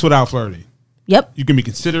be nice without flirting. Yep. You can be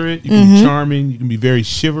considerate. You can be charming. You can be very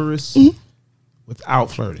chivalrous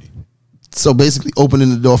without flirting. So basically, opening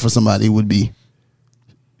the door for somebody would be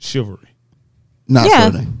Chivalry. not Yeah.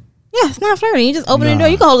 flirting. Yeah, it's not flirting. You just open the Nah. door.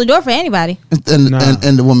 You can hold the door for anybody. And, Nah.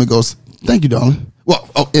 and the woman goes, "Thank you, darling." Well,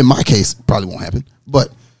 in my case, probably won't happen. But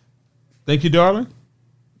Thank you, darling.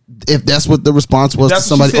 if that's what the response was That's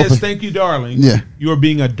to what somebody, she says. open, Thank you, darling. Yeah. You are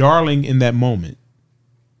being a darling in that moment.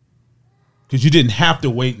 Because you didn't have to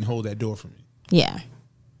wait and hold that door for me. Yeah.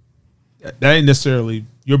 That ain't necessarily,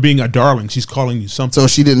 you're being a darling. She's calling you something. so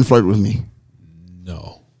she didn't flirt with me.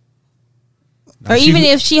 No. Or even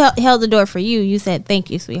if she held the door for you, you said, "Thank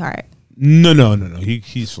you, sweetheart." No.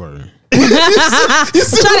 He's flirting.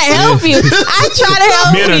 trying to help you. I try to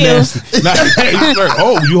help Men are you. nasty.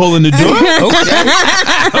 Oh, you holding the door?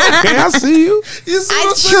 Okay, I see you. You see I what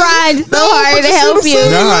I'm saying? tried so No, hard but to you see help what I'm you,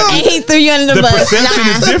 saying? Nah. and he threw you under the The bus. perception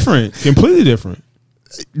is different, completely different.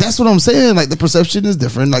 That's what I'm saying. Like the perception is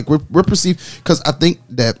different. Like we're perceived because I think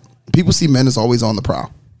that people see men as always on the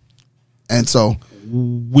prowl, and so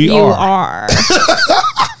We You are.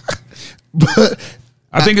 but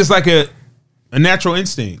I think it's like a natural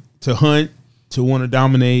instinct to hunt, to want to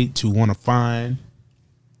dominate, to want to find.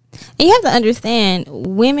 And you have to understand,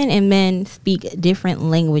 women and men speak different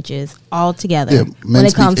languages altogether. yeah, when men it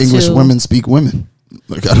speak comes English, to women speak women.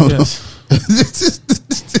 Like I don't Yes.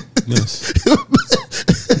 Yes.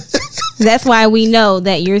 That's why we know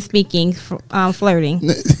that you're speaking flirting,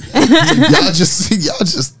 know. y'all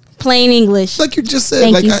just plain English. like you just said.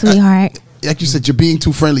 Thank like you, sweetheart. like you said, you're being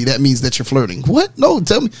too friendly. That means that you're flirting. What? No,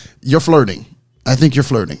 tell me you're flirting. I think you're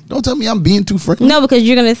flirting. Don't tell me I'm being too friendly. No, because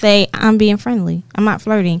you're gonna say I'm being friendly. I'm not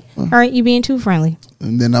flirting. All right, you being too friendly.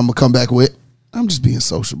 And then I'm gonna come back with, I'm just being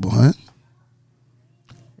sociable, huh?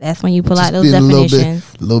 That's when you pull out Just those being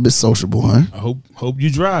definitions. a little bit sociable, huh? I hope you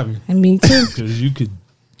driving, And me too. because you could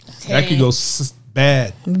that could go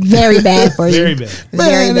bad, Very bad for you. very bad.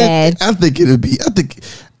 Very bad. I think it'll be. I think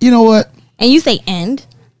you know what? And you say end.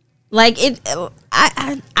 Like it,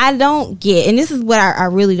 I don't get, and this is what I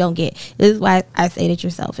really don't get. This is why I say that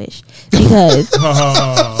you're selfish, because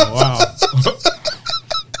Oh wow,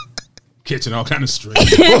 catching all kind of straight.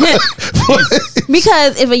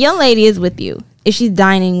 because if a young lady is with you, if she's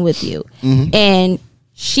dining with you, and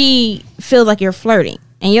she feels like you're flirting,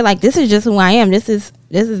 and you're like, this is just who I am. This is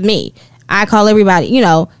me. I call everybody. You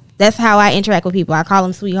know, that's how I interact with people. I call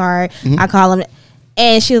them sweetheart. I call them.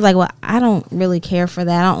 And she was like, well, I don't really care for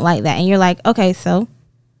that. I don't like that. And you're like, okay, so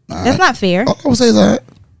that's not fair. All I would say is, all right.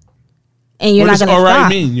 And you're What not does going to all right stop.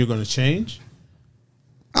 mean? You're going to change?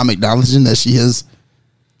 I'm acknowledging that she has.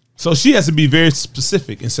 So she has to be very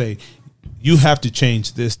specific and say, you have to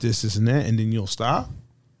change this, and that, and then you'll stop?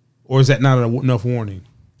 Or is that not enough warning?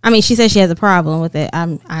 I mean, she said she has a problem with it.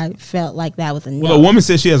 I felt like that was a no. Well, a woman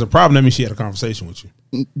says she has a problem. That means she had a conversation with you.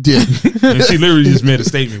 Yeah. And she literally just made a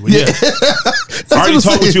statement. But yeah. I already what I'm talked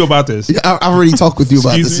with saying. you about this. Yeah, I've already talked with you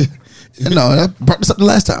about Excuse this. No, I brought this up the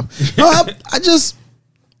last time. No, I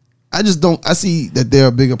just don't. I see that there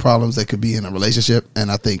are bigger problems that could be in a relationship,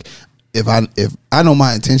 and I think if I know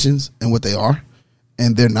my intentions and what they are,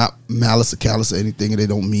 and they're not malice or callous or anything, and they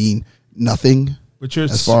don't mean nothing. But you're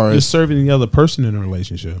As far you're as- serving the other person in a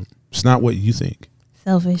relationship. It's not what you think.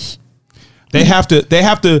 Selfish. They have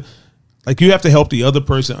to like, you have to help the other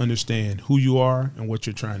person understand who you are and what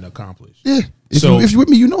you're trying to accomplish. Yeah. If So- you're with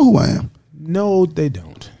me, you know who I am. No, they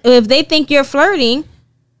don't. If they think you're flirting,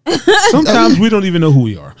 Sometimes we don't even know who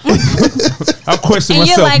we are. I question And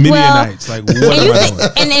you're myself like, many well- nights. Like, what and am you I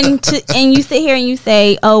say, doing? and you sit here and you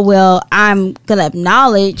say, "Oh well, I'm gonna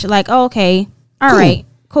acknowledge." Like, oh, okay, all right,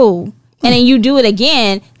 cool. And then you do it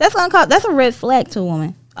again. That's a red flag to a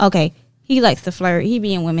woman. Okay, he likes to flirt. He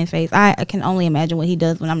be in women's face. I can only imagine what he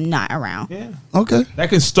does when I'm not around. Yeah. Okay. That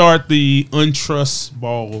can start the untrust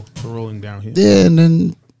ball rolling downhill. Yeah, and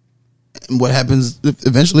then what happens?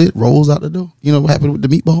 Eventually, it rolls out the door. You know what happened with the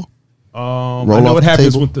meatball? I Roll know off what the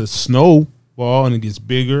happens table. with the snowball, and it gets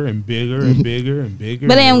bigger and bigger and bigger and bigger.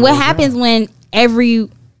 But then and it what rolls happens down. when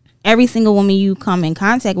every single woman you come in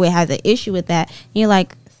contact with has an issue with that? And you're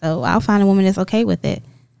like, so I'll find a woman that's okay with it.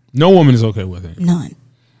 No woman is okay with it. None.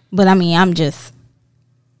 But I mean, I'm just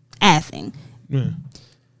asking. Yeah.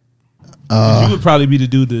 You would probably be the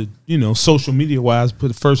dude that, social media wise, put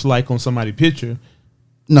the first like on somebody's picture.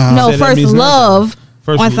 No. No, Say that first means love nothing.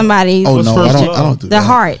 First on love. somebody's. Oh What's no, first I love? don't do the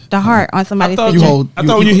that. heart on somebody's I thought picture. You hold. I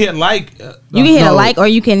thought when you hit like, You can hit a No. like, or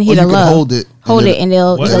you can hit Or a you can love. hold it, Hold and it, and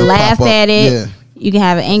they'll What? either It'll laugh pop up. at it. Yeah. You can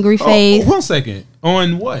have an angry Oh, face. 1 second.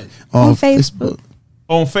 On what? On Facebook.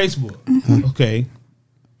 On Facebook. Mm-hmm. Okay.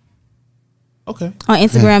 Okay. On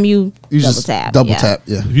Instagram, you You double just tap. double yeah. tap.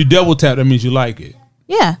 Yeah. If you double tap, that means you like it.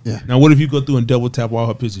 Yeah. Yeah. Now, what if you go through and double tap all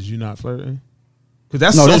her pictures? You not flirting? Because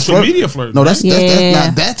that's No, social that's flirt- media flirting. No, right?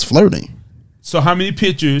 Yeah. that's flirting. So how many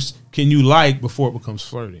pictures can you like before it becomes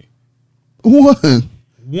flirting? One.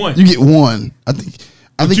 One. You get one. I think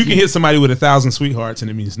You can hit somebody with 1,000 sweethearts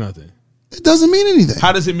and it means nothing. It doesn't mean anything.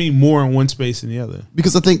 How does it mean more in one space than the other?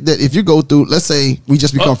 Because I think that if you go through, let's say we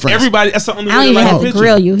just become friends. Everybody, that's the only I don't way to even like have a to picture.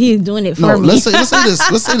 grill you. He's doing it for No, me. let's say this.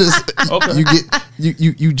 Let's say this. Okay. You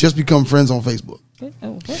get you just become friends on Facebook.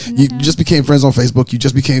 You just became friends on Facebook. You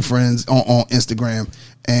just became friends on Instagram,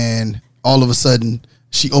 and all of a sudden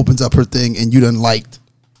she opens up her thing and you done liked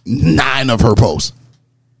 9 of her posts.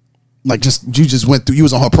 Like you just went through. You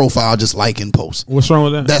was on her profile just liking posts. What's wrong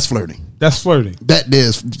with that? That's flirting. That's flirting. That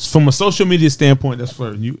is From a social media standpoint, that's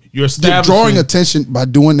flirting. You're establishing. You're drawing attention by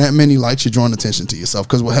doing that many likes. You're drawing attention to yourself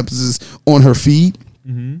because what happens is on her feed,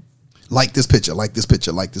 like this picture, like this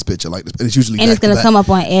picture, like this picture, like this. And it's usually And it's going to come up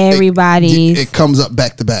on everybody's. It comes up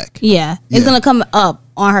back to back. Yeah. It's Yeah. going to come up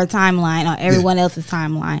on her timeline, on everyone else's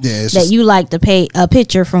timeline. Yeah, it's that just- you liked a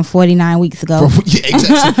picture from 49 weeks ago. Yeah,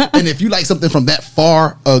 exactly. And if you like something from that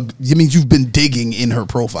far, you mean you've been digging in her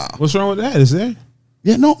profile. What's wrong with that? Is there?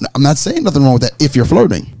 Yeah, no, I'm not saying nothing wrong with that. If you're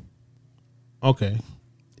flirting, Okay.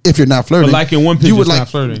 if you're not flirting, But liking one picture you would is not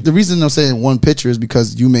flirting. The reason I'm saying one picture is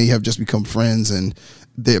because you may have just become friends, and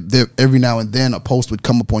there every now and then a post would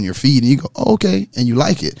come up on your feed, and you go, oh, okay, and you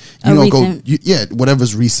like it. You don't recent. go,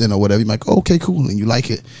 whatever's recent or whatever. You might go, okay, cool, and you like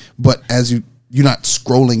it. But as you're not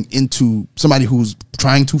scrolling into somebody who's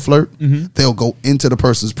trying to flirt, they'll go into the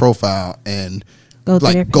person's profile and Go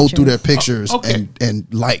through their pictures okay. and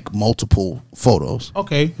like multiple photos.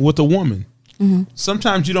 Okay, with a woman.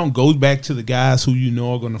 Sometimes you don't go back to the guys who you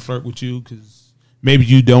know are going to flirt with you because maybe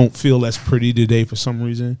you don't feel as pretty today for some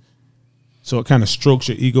reason. So it kind of strokes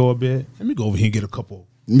your ego a bit. Let me go over here and get a couple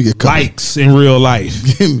Let me get a couple, likes in real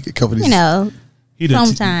life. Let me get a couple of these. You know, He done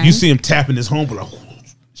sometimes. you see him tapping his home, but like,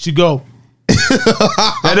 she go.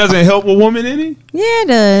 That doesn't help a woman any? yeah, it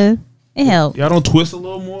does. It helps. Y'all don't twist a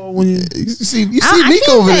little more when you... You see I Nick can't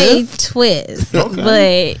over say there. twist, Okay.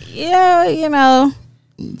 but yeah, you know,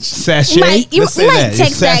 Sachet. you Let's say might that.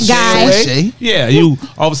 text that Sachet guy. away. Sachet. Yeah, you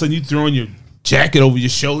all of a sudden you throwing your jacket over your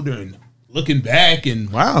shoulder and looking back and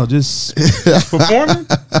wow, just performing.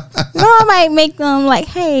 no, I might make them like,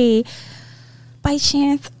 hey, by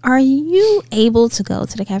chance, are you able to go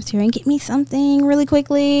to the cafeteria and get me something really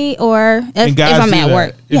quickly? Or if And guys I'm do at that.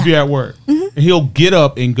 work, If you're at work, and he'll get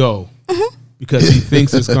up and go because he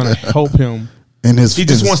thinks it's going to help him. And his He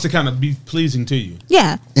just wants to kind of be pleasing to you,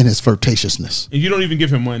 yeah, in his flirtatiousness. and you don't even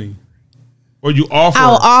give him money, or you offer.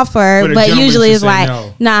 I'll offer, but a but gentleman usually should it's say like,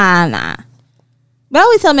 no. nah. But I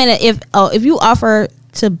always tell men that if you offer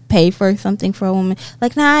to pay for something for a woman,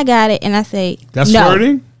 like, nah, I got it, and I say, That's no.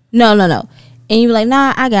 flirting. No. And you're like,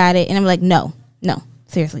 nah, I got it. And I'm like, no,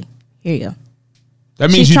 seriously. Here you go. That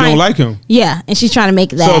means She's you trying- don't like him. Yeah. And she's trying to make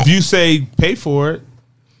that. So if you say pay for it,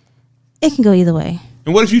 it can go either way.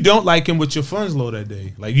 and what if you don't like him but your funds low that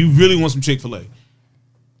day? Like you really want some Chick-fil-A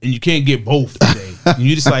and you can't get both today. And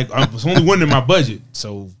you just like, it's only one in my budget.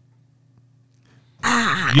 So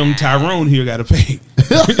young Tyrone here got to pay.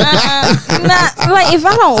 Nah, like, if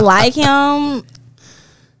I don't like him,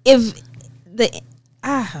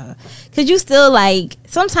 because you still like,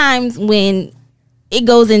 sometimes when it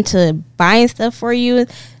goes into buying stuff for you,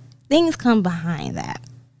 things come behind that.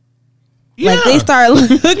 Yeah. Like, they start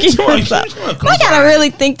looking for You stuff. wanna come I gotta by. really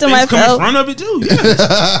think to Things come in myself. front of it too. Yeah.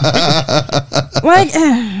 Like,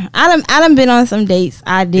 I done been on some dates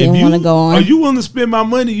I didn't want to go on. Are you willing to spend my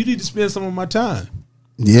money? You need to spend some of my time.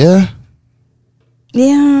 Yeah.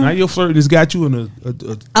 Yeah. Now your flirt has got you in a whole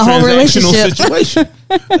transactional relationship. situation.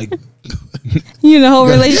 Like, You in the whole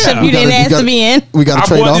relationship yeah. you didn't ask to be in. We got I to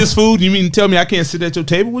trade bought off. this food. You mean to tell me I can't sit at your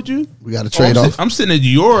table with you? We got to trade I'm off. I'm sitting at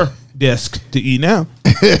your desk to eat now.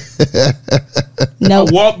 No.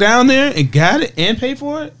 I walked down there and got it and paid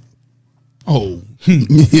for it. Oh,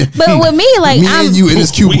 Yeah. But with me, like, Me I'm. and you in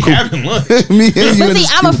this we cubicle. having lunch. Me and you in But see,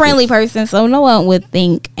 this I'm a cubicle. friendly person, so no one would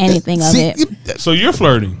think anything of See, it. So you're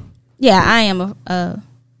flirting. Yeah, I am.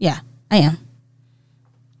 Yeah, I am.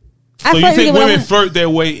 So you flirt think with women women- flirt their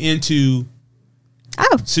way into? I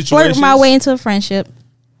flirt situations? my way into a friendship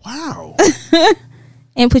Wow,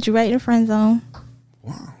 and put you right in the friend zone.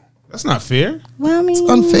 that's not fair. Well, I mean,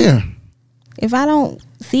 Unfair. if I don't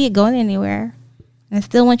see it going anywhere and I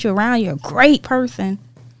still want you around, you're a great person.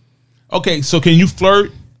 Okay, so can you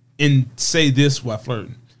flirt and say this while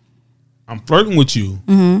flirting? I'm flirting with you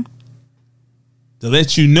to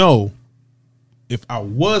let you know if I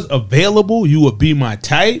was available, you would be my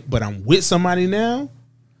type, but I'm with somebody now.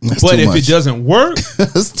 That's But too if much. it doesn't work,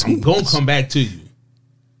 That's too I'm gonna much. come back to you.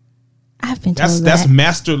 I've been told That's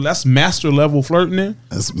that. master level flirting there.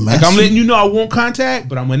 That's Like I'm letting you know I want contact,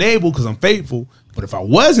 but I'm unable because I'm faithful. But if I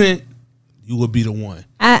wasn't, you would be the one.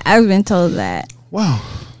 I've been told that Wow,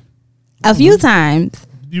 a few times.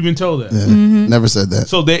 you've been told that. Yeah, never said that.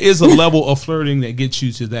 So there is a level of flirting that gets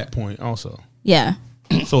you to that point also. Yeah.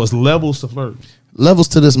 So it's levels to flirt. Levels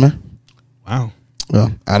to this, man. Wow.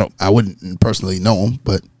 Well, I wouldn't personally know them,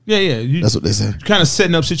 but Yeah. You that's what they say. kind of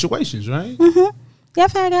setting up situations, right? Yeah,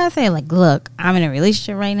 I've had guys say, like, look, I'm in a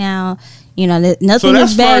relationship right now. You know, So nothing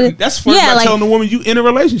that's is bad. flirting. That's flirting by telling the woman you in a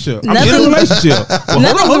relationship. I'm in a relationship. Well,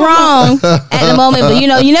 Nothing's wrong at the moment, but you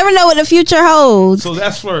know, you never know what the future holds. So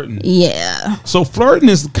that's flirting. Yeah. So flirting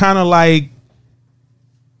is kind of like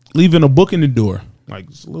leaving a book in the door, like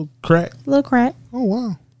it's a little crack. Little crack. Oh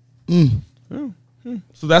wow.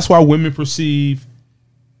 So that's why women perceive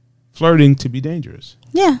flirting to be dangerous.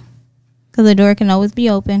 Yeah. Because the door can always be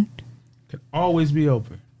open. Can always be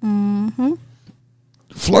open. Mm-hmm.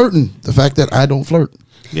 Flirting. The fact that I don't flirt.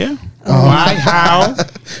 Yeah. Why? How?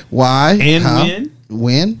 Why? And how, when?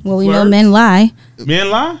 When? Well, we Flirt. know men lie. Men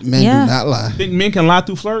lie? Men Yeah. do not lie. Think men can lie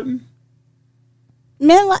through flirting?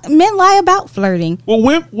 Men lie about flirting. Well,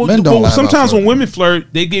 Men don't lie about sometimes when flirting. women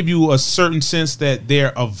flirt, they give you a certain sense that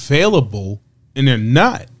they're available and they're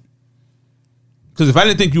not. Because if I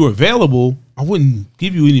didn't think you were available, I wouldn't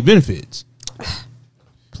give you any benefits.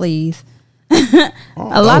 Please.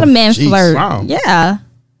 A lot of men geez. flirt. Wow. Yeah.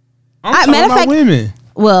 I'm talking matter of about fact- women.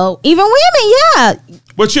 Well, even women, yeah.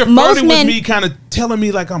 But you're most flirting with men- me, kind of telling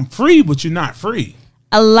me like I'm free, but you're not free.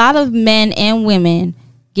 A lot of men and women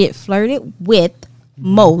get flirted with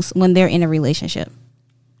most when they're in a relationship.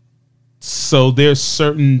 So there's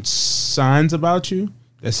certain signs about you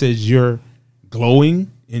that says you're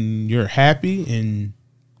glowing and you're happy and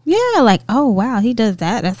Yeah, like, oh, wow, he does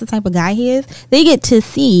that. That's the type of guy he is. They get to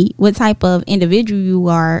see what type of individual you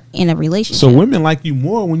are in a relationship. so women like you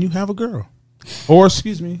more when you have a girl. Or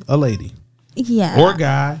excuse me, a lady. Yeah. Or a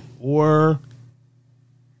guy or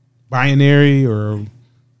binary or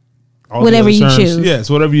all the Whatever other you terms. choose. Yes,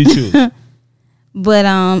 whatever you choose.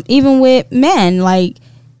 But even with men, like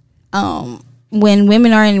when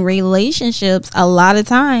women are in relationships, a lot of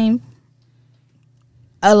men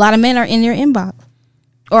are in their inbox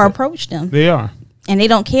or approach them, They are. and they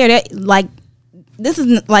don't care. That like this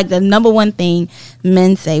is like the number one thing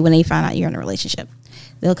men say when they find out you're in a relationship.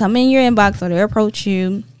 They'll come in your inbox or they'll approach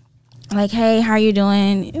you, like, "Hey, how are you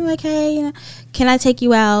doing?" You're like, "Hey, you know, can I take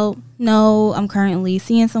you out?" "No, I'm currently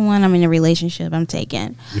seeing someone. I'm in a relationship. I'm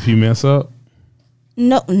taken." If you mess up.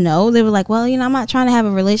 No. They were like, "Well, you know, I'm not trying to have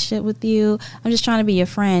a relationship with you. I'm just trying to be your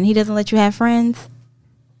friend." He doesn't let you have friends.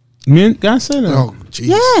 Men, guys say that. Oh, jeez.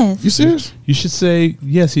 Yes. You serious? You should say,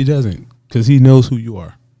 yes, he doesn't. Because he knows who you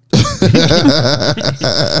are.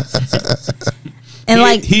 And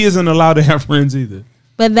like, he isn't allowed to have friends either.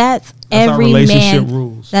 but that's That's our every relationship man.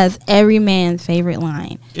 rules. That's every man's favorite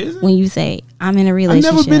line. Is it? When you say, "I'm in a I've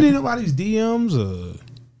relationship." never been in nobody's DMs or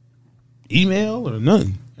email or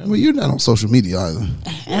nothing. Well, you're not on social media either.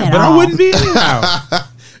 At But all. I wouldn't be anyhow.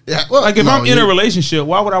 Yeah. Well, Like if no, I'm in a you- relationship,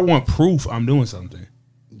 why would I want proof I'm doing something?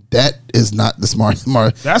 that is not the smart.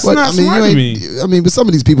 That's But, not I mean, smart you to ain't- me. I mean, but some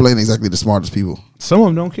of these people ain't exactly the smartest people Some of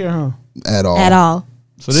them don't care, huh? at all. At all.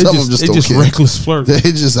 So they Some of them just, just they don't just care. reckless flirt. They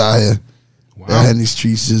just out here. Wow. They're in these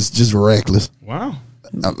streets just reckless. Wow.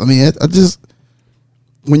 I mean, I just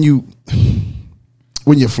when you're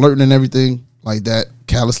flirting and everything like that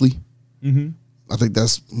callously, I think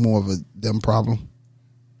that's more of a them problem.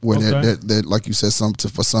 Where Okay. they're like you said,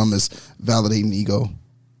 for some is validating ego,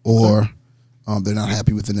 or they're not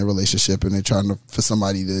happy within their relationship and they're trying for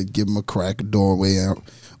somebody to give them a crack, a doorway out,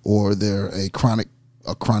 or they're a chronic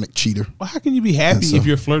cheater. Well, how can you be happy And so- if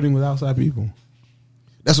you're flirting with outside people?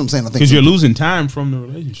 That's what I'm saying. I think Because you're losing time from the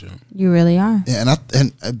relationship. You really are. yeah,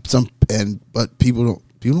 but people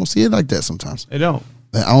don't see it like that sometimes. They don't.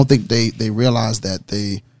 I don't think they realize that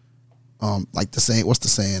they like the saying. What's the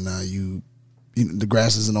saying? You know, the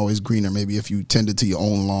grass isn't always greener. Maybe if you tended to your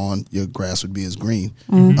own lawn, your grass would be as green.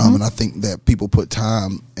 And I think that people put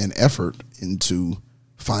time and effort into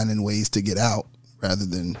finding ways to get out rather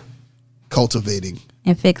than cultivating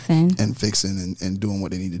And fixing. and fixing and doing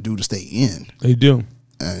what they need to do to stay in. They do.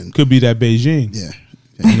 And Could be that Beijing. yeah,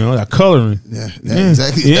 You know, that coloring. yeah,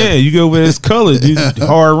 exactly. Yeah, you go where it's colored.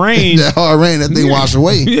 Hard rain. That hard rain, that thing wash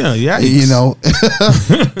away. Yeah, yeah. You know,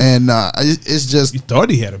 and it's just You thought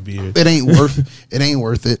he had a beard. it ain't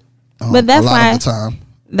worth it. But that's a lot why- of the time.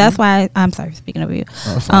 That's why I'm sorry. Speaking of you,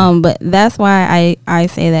 fine. but that's why I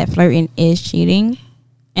say that flirting is cheating,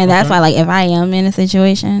 and that's why, like, if I am in a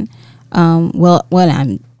situation, well, when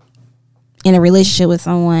I'm in a relationship with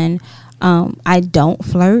someone, I don't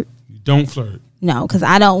flirt. You don't flirt. No, because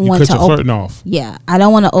I don't You want cut to your open. flirting off. Yeah, I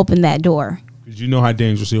don't want to open that door. Because you know how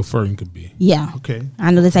dangerous your flirting could be. Yeah, Okay. I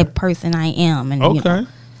know the type of person I am, and you Okay. know,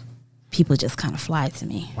 people just kind of fly to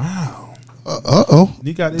me. Wow. Oh,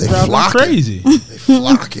 You got this They driving flocking. crazy. they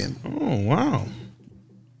flocking, Oh, wow.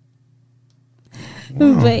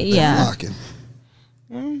 But yeah, flocking.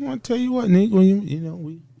 Well, I'll tell you what, Nick, when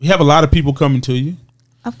we have a lot of people coming to you.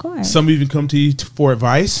 of course. Some even come to you for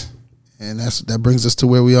advice. And that brings us to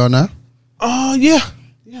where we are now. Oh, yeah.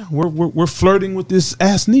 Yeah, we're flirting with this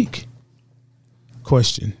Ask Neek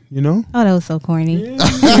question, you know? Oh, that was so corny. Yeah,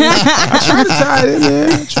 I try to tie it in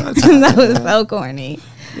there. That was so corny.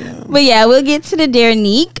 Yeah. But yeah, we'll get to the Dear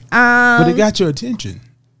Neek. But it got your attention.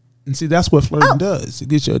 And see, that's what flirting does. It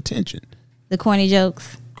gets your attention. The corny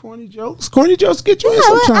jokes. Corny jokes get you in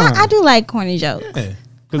sometimes. I do like corny jokes. Yeah,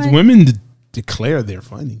 because women declare they're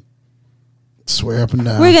funny. Swear up and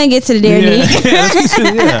down. We're going to get to the Dear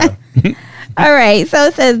Neek. Yeah. All right. So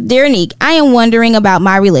it says, Dear Neek, I am wondering about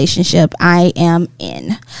my relationship I am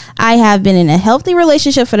in. I have been in a healthy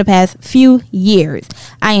relationship for the past few years.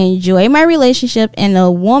 I enjoy my relationship and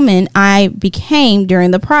the woman I became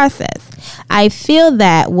during the process. I feel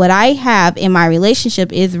that what I have in my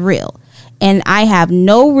relationship is real, and I have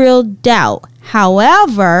no real doubt.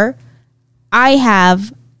 However, I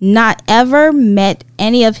have not ever met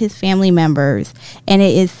any of his family members, and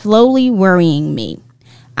it is slowly worrying me.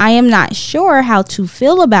 I am not sure how to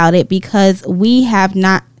feel about it because we have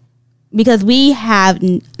not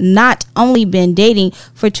only been dating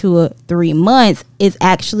for 2 or 3 months. It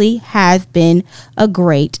actually has been a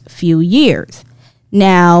great few years.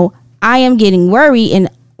 Now, I am getting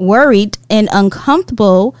worried and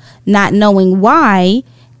uncomfortable, not knowing why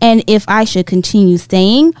and if I should continue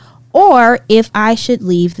staying or if I should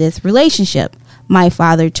leave this relationship. My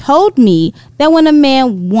father told me that when a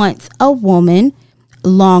man wants a woman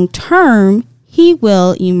long term, he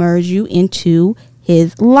will immerse you into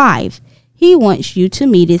his life. He wants you to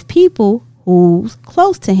meet his people who's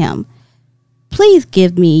close to him. Please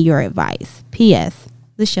give me your advice. P.S.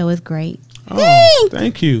 The show is great. Oh,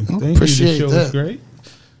 thank you. Appreciate the show that. is great.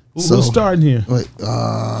 Who's starting here? Wait,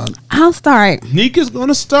 I'll start. Neek is going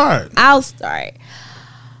to start. I'll start.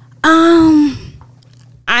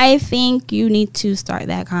 I think you need to start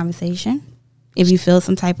that conversation. If you feel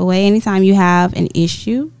some type of way, anytime you have an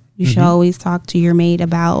issue, you should always talk to your mate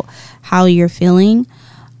about how you're feeling.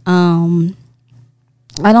 I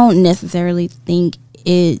don't necessarily think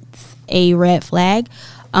it's a red flag,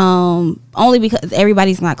 only because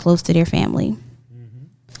everybody's not close to their family.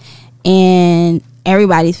 And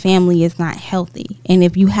everybody's family is not healthy. And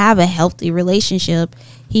if you have a healthy relationship,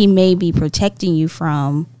 he may be protecting you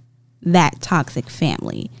from that toxic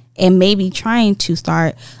family and maybe trying to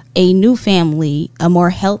start a new family, a more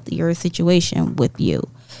healthier situation with you.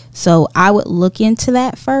 So I would look into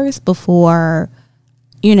that first before,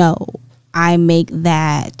 I make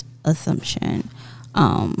that assumption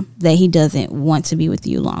that he doesn't want to be with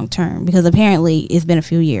you long term, because apparently it's been a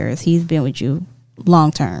few years. He's been with you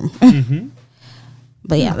long term.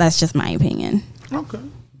 But yeah, that's just my opinion. Okay.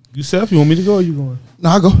 Yourself, you want me to go or you going? No,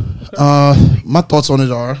 I'll go. My thoughts on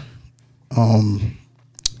it are,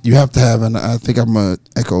 you have to have, and I think I'm going to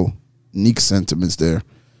echo Neek's sentiments there.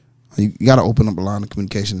 You got to open up a line of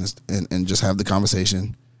communication and just have the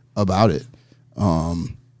conversation about it. I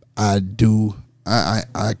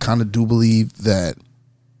kind of do believe that,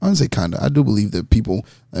 I wouldn't say kind of, I do believe that people,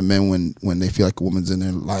 that men, when they feel like a woman's in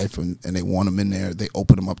their life and they want them in there, they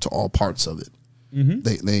open them up to all parts of it.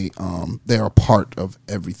 They are a part of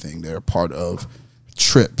everything. They're a part of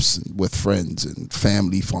trips with friends and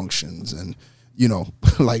family functions, and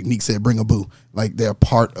like Neek said, bring a boo. Like, they're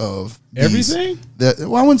part of everything.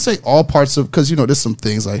 Well, I wouldn't say all parts of, because there's some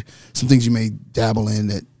things you may dabble in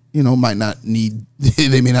that might not need.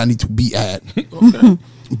 They may not need to be at. Okay.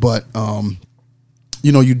 But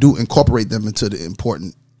you do incorporate them into the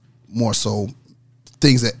important, more so,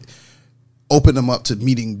 things that open them up to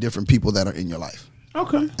meeting different people that are in your life.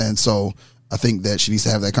 Okay. And so I think that she needs to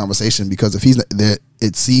have that conversation, because if he's there,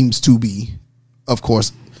 it seems to be, of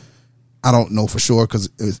course, I don't know for sure because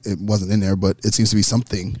it wasn't in there, but it seems to be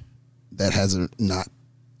something that has not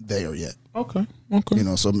there yet. Okay.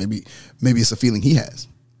 So maybe it's a feeling he has,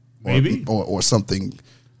 or something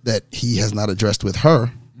that he has not addressed with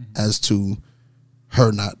her, as to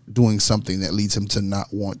her not doing something that leads him to not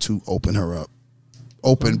want to open her up,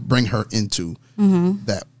 bring her into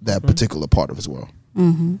that particular part of his world.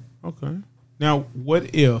 Okay. Now,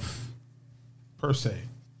 what if, per se,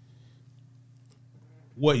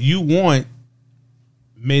 what you want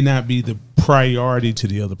may not be the priority to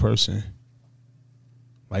the other person?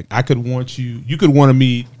 Like, I could want you could want to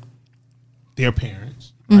meet their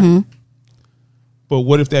parents, right? But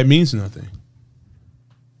what if that means nothing?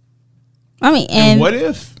 I mean, and what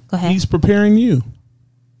if he's preparing you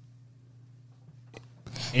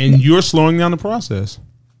and you're slowing down the process?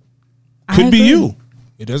 Could be you.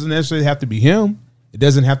 It doesn't necessarily have to be him. It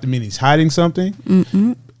doesn't have to mean he's hiding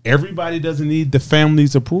something. Everybody doesn't need the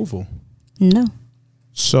family's approval. No.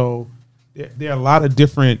 So there are a lot of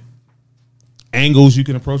different angles you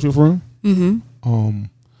can approach it from.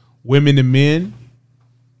 Women and men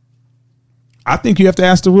I think you have to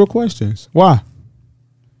ask the real questions. Why?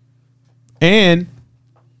 And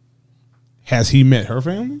has he met her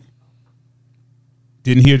family?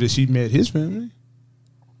 Didn't hear that she met his family.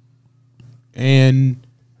 And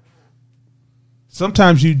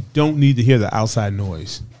sometimes you don't need to hear the outside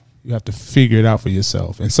noise. You have to figure it out for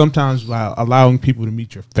yourself. And sometimes by allowing people to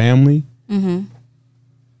meet your family,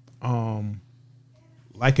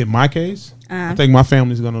 like in my case, I think my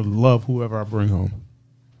family's going to love whoever I bring home.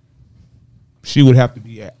 She would have to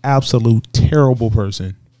be an absolute terrible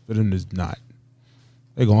person for them to not.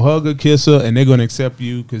 They're going to hug her, kiss her, and they're going to accept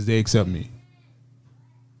you because they accept me.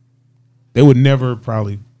 They would never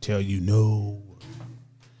probably tell you, no,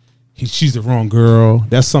 she's the wrong girl.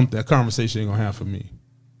 That's something, that conversation ain't going to have for me.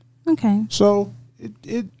 Okay. So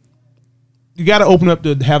you got to open up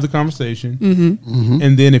to have the conversation.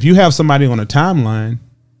 And then if you have somebody on a timeline,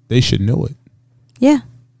 they should know it. Yeah.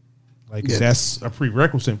 Like if that's a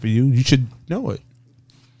prerequisite for you, you should know it.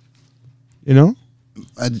 You know?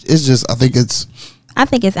 It's just, I think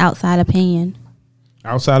it's outside opinion.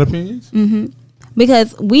 Outside opinions?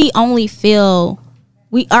 Because we only feel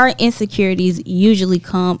our insecurities usually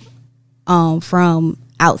come from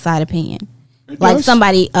outside opinion. Like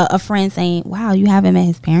somebody, a friend saying, wow, you haven't met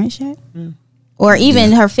his parents yet? Or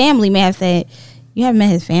even her family may have said, you haven't met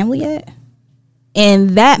his family yet?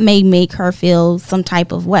 And that may make her feel some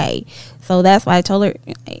type of way. So that's why I told her,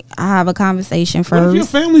 I have a conversation first. What if your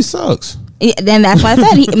family sucks? Then that's why I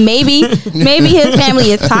said maybe his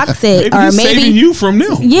family is toxic, maybe he's saving you from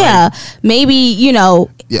them. Yeah, maybe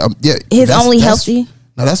his only healthy.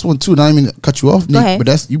 Now that's one too. Not even cut you off, Nick, but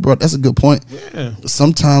that's a good point. Yeah.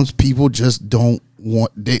 Sometimes people just don't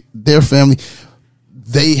want their family.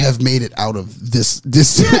 They have made it out of this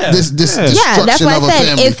destruction that's why I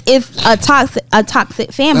said it's a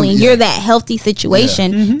toxic family. And you're that healthy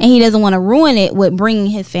situation, and he doesn't want to ruin it with bringing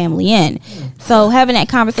his family in. So having that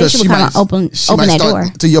conversation would kind of open that door.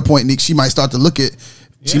 To your point, Nick, she might start to look at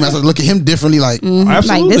him differently. Like,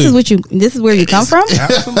 absolutely. Like this is where you come from.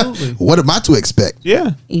 Absolutely. What am I to expect?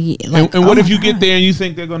 Yeah. Like, and what if you get there and you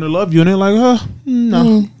think they're going to love you, and they're like,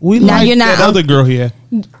 no, we like that other girl here.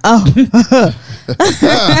 Oh.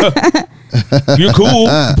 You're cool,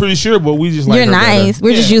 I'm pretty sure, but we just like you're her nice. better.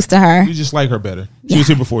 We're just used to her. We just like her better. She was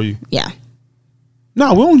here before you. Yeah.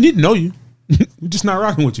 No, we don't need to know you. We're just not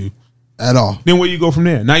rocking with you at all. Then where you go from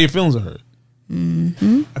there? Now your feelings are hurt.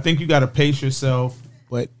 I think you got to pace yourself,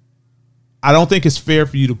 but I don't think it's fair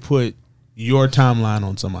for you to put your timeline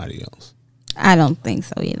on somebody else. I don't think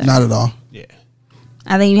so either. Not at all. Yeah.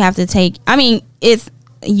 I think you have to take. I mean,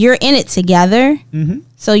 you're in it together,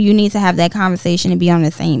 so you need to have that conversation and be on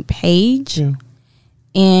the same page. Yeah.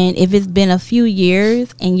 And if it's been a few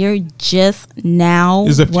years and you're just now,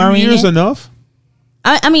 is a few years enough?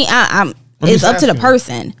 I mean, it's up to the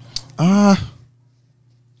person.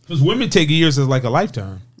 Because women take years as like a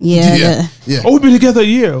lifetime. Yeah. Oh, we've been together a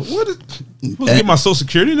year. What? Get my social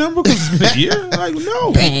security number because it's been a year? Like,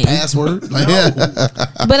 no. Password. Like, no.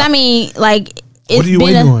 But I mean, like, what are you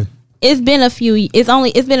waiting on? It's been a few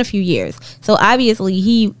years. So obviously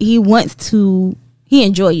he wants to. He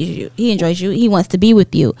enjoys you. He wants to be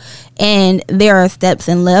with you, and there are steps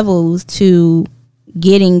and levels to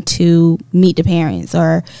getting to meet the parents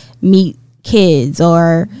or meet kids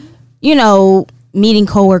or meeting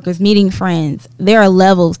coworkers, meeting friends. There are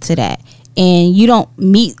levels to that, and you don't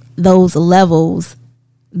meet those levels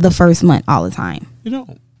the first month all the time. You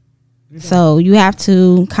don't. So you have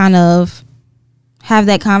to kind of have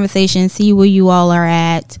that conversation, see where you all are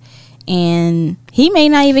at, and it may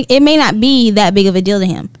not be that big of a deal to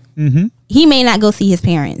him. He may not go see his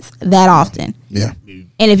parents that often. Yeah.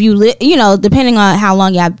 And if depending on how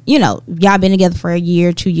long y'all been together for a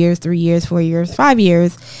year, 2 years, 3 years, 4 years, 5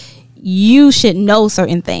 years, you should know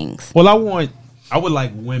certain things. Well, I would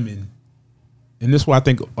like women, and this is why I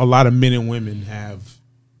think a lot of men and women have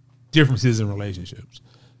differences in relationships.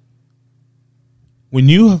 When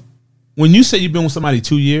you say you've been with somebody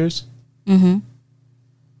 2 years,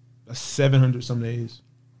 that's 700 some days.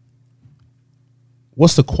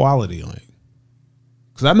 What's the quality like?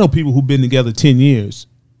 Because I know people who've been together 10 years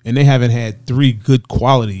and they haven't had 3 good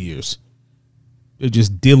quality years. They're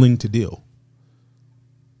just dealing to deal.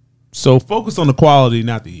 So focus on the quality,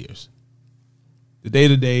 not the years. The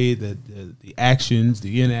day-to-day, the actions,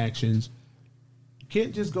 the inactions. You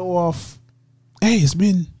can't just go off, hey, it's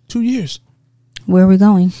been 2 years. Where are we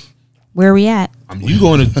going? Where are we at? I mean, you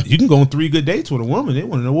can go on 3 good dates with a woman. They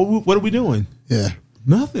want to know, what are we doing? Yeah.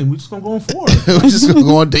 Nothing. We're just going to go on 4. We're just going to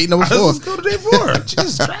go on date number 4. Let's go to date 4.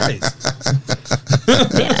 Jesus Christ.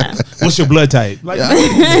 Yeah. What's your blood type? Like,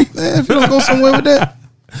 if you don't go somewhere with that.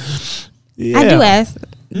 Yeah. I do ask.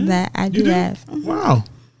 that I do do? ask. Wow.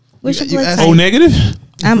 What's your You blood ask- type? O negative?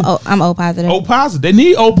 I'm O positive. O positive. They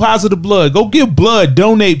need O positive blood. Go give blood.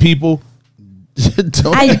 Donate, people.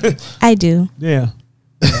 I do. Yeah.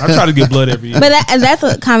 I try to give blood every year. But that's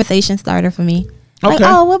a conversation starter for me. Like, Okay.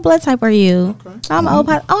 oh, what blood type are you? Okay. I'm O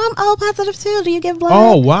positive. Oh, I'm O positive too. Do you give blood?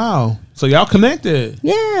 Oh, wow. So y'all connected.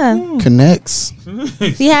 Yeah. Connects.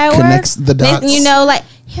 See how it Connects works? the dots. You know, like,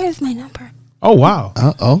 here's my number. Oh, wow.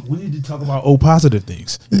 Uh-oh. We need to talk about O positive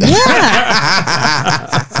things. Yeah.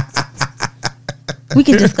 We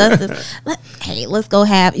can discuss this. Hey, let's go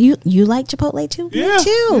have you like Chipotle too? Yeah. Me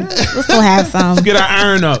too. Let's go have some. Get our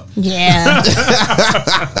iron up. Yeah.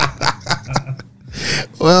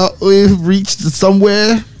 Well, we've reached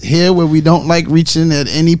somewhere here where we don't like reaching at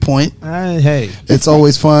any point. Hey, It's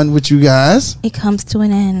always fun with you guys. It comes to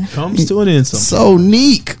an end. comes to an end sometimes. So,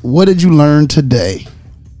 Neek, what did you learn today?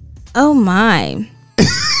 Oh my.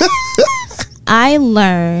 I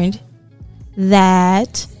learned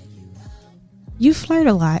that you flirt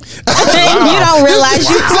a lot. You don't realize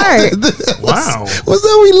you flirt. What's Wow.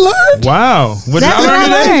 that we learned? Wow. What did That's I what learn I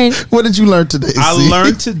today? learned. What did you learn today? I C?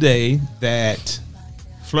 learned today that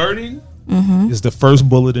flirting Mm-hmm. is the first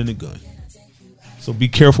bullet in the gun. So be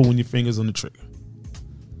careful when your finger's on the trigger.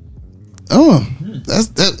 Oh, that's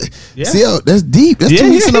that. Yeah. See, that's deep. That's 2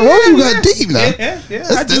 weeks in a row. You got deep now. Yeah, I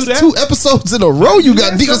That's, do that. 2 episodes in a row. You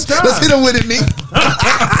got that deep. Let's sometimes. hit him with it, Neek.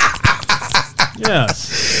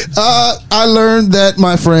 Yes. I learned that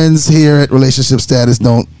my friends here at Relationship Status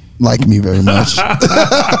don't like me very much. So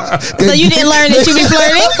you didn't learn that you be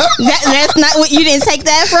flirting? That's not what you didn't take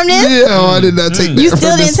that from this? Yeah, I did not take that. You from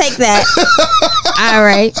still this. didn't take that. All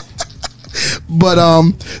right. But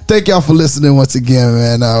thank y'all for listening once again,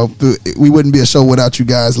 man. We wouldn't be a show without you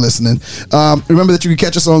guys listening. Remember that you can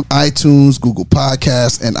catch us on iTunes, Google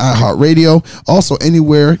Podcasts, and iHeartRadio. Also,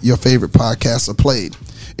 anywhere your favorite podcasts are played.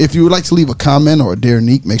 If you would like to leave a comment or a Dear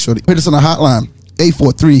Neek, make sure to hit us on the hotline,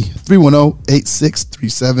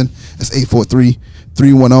 843-310-8637. That's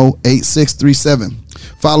 843-310-8637.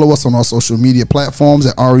 Follow us on our social media platforms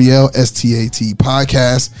at RELSTAT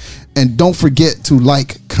Podcast. And don't forget to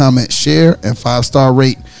like, comment, share, and 5-star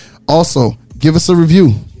rate. Also, give us a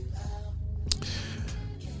review.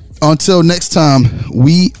 Until next time,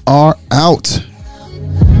 we are out. Find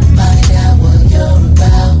out what you're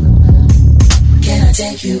about. Can I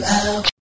take you out?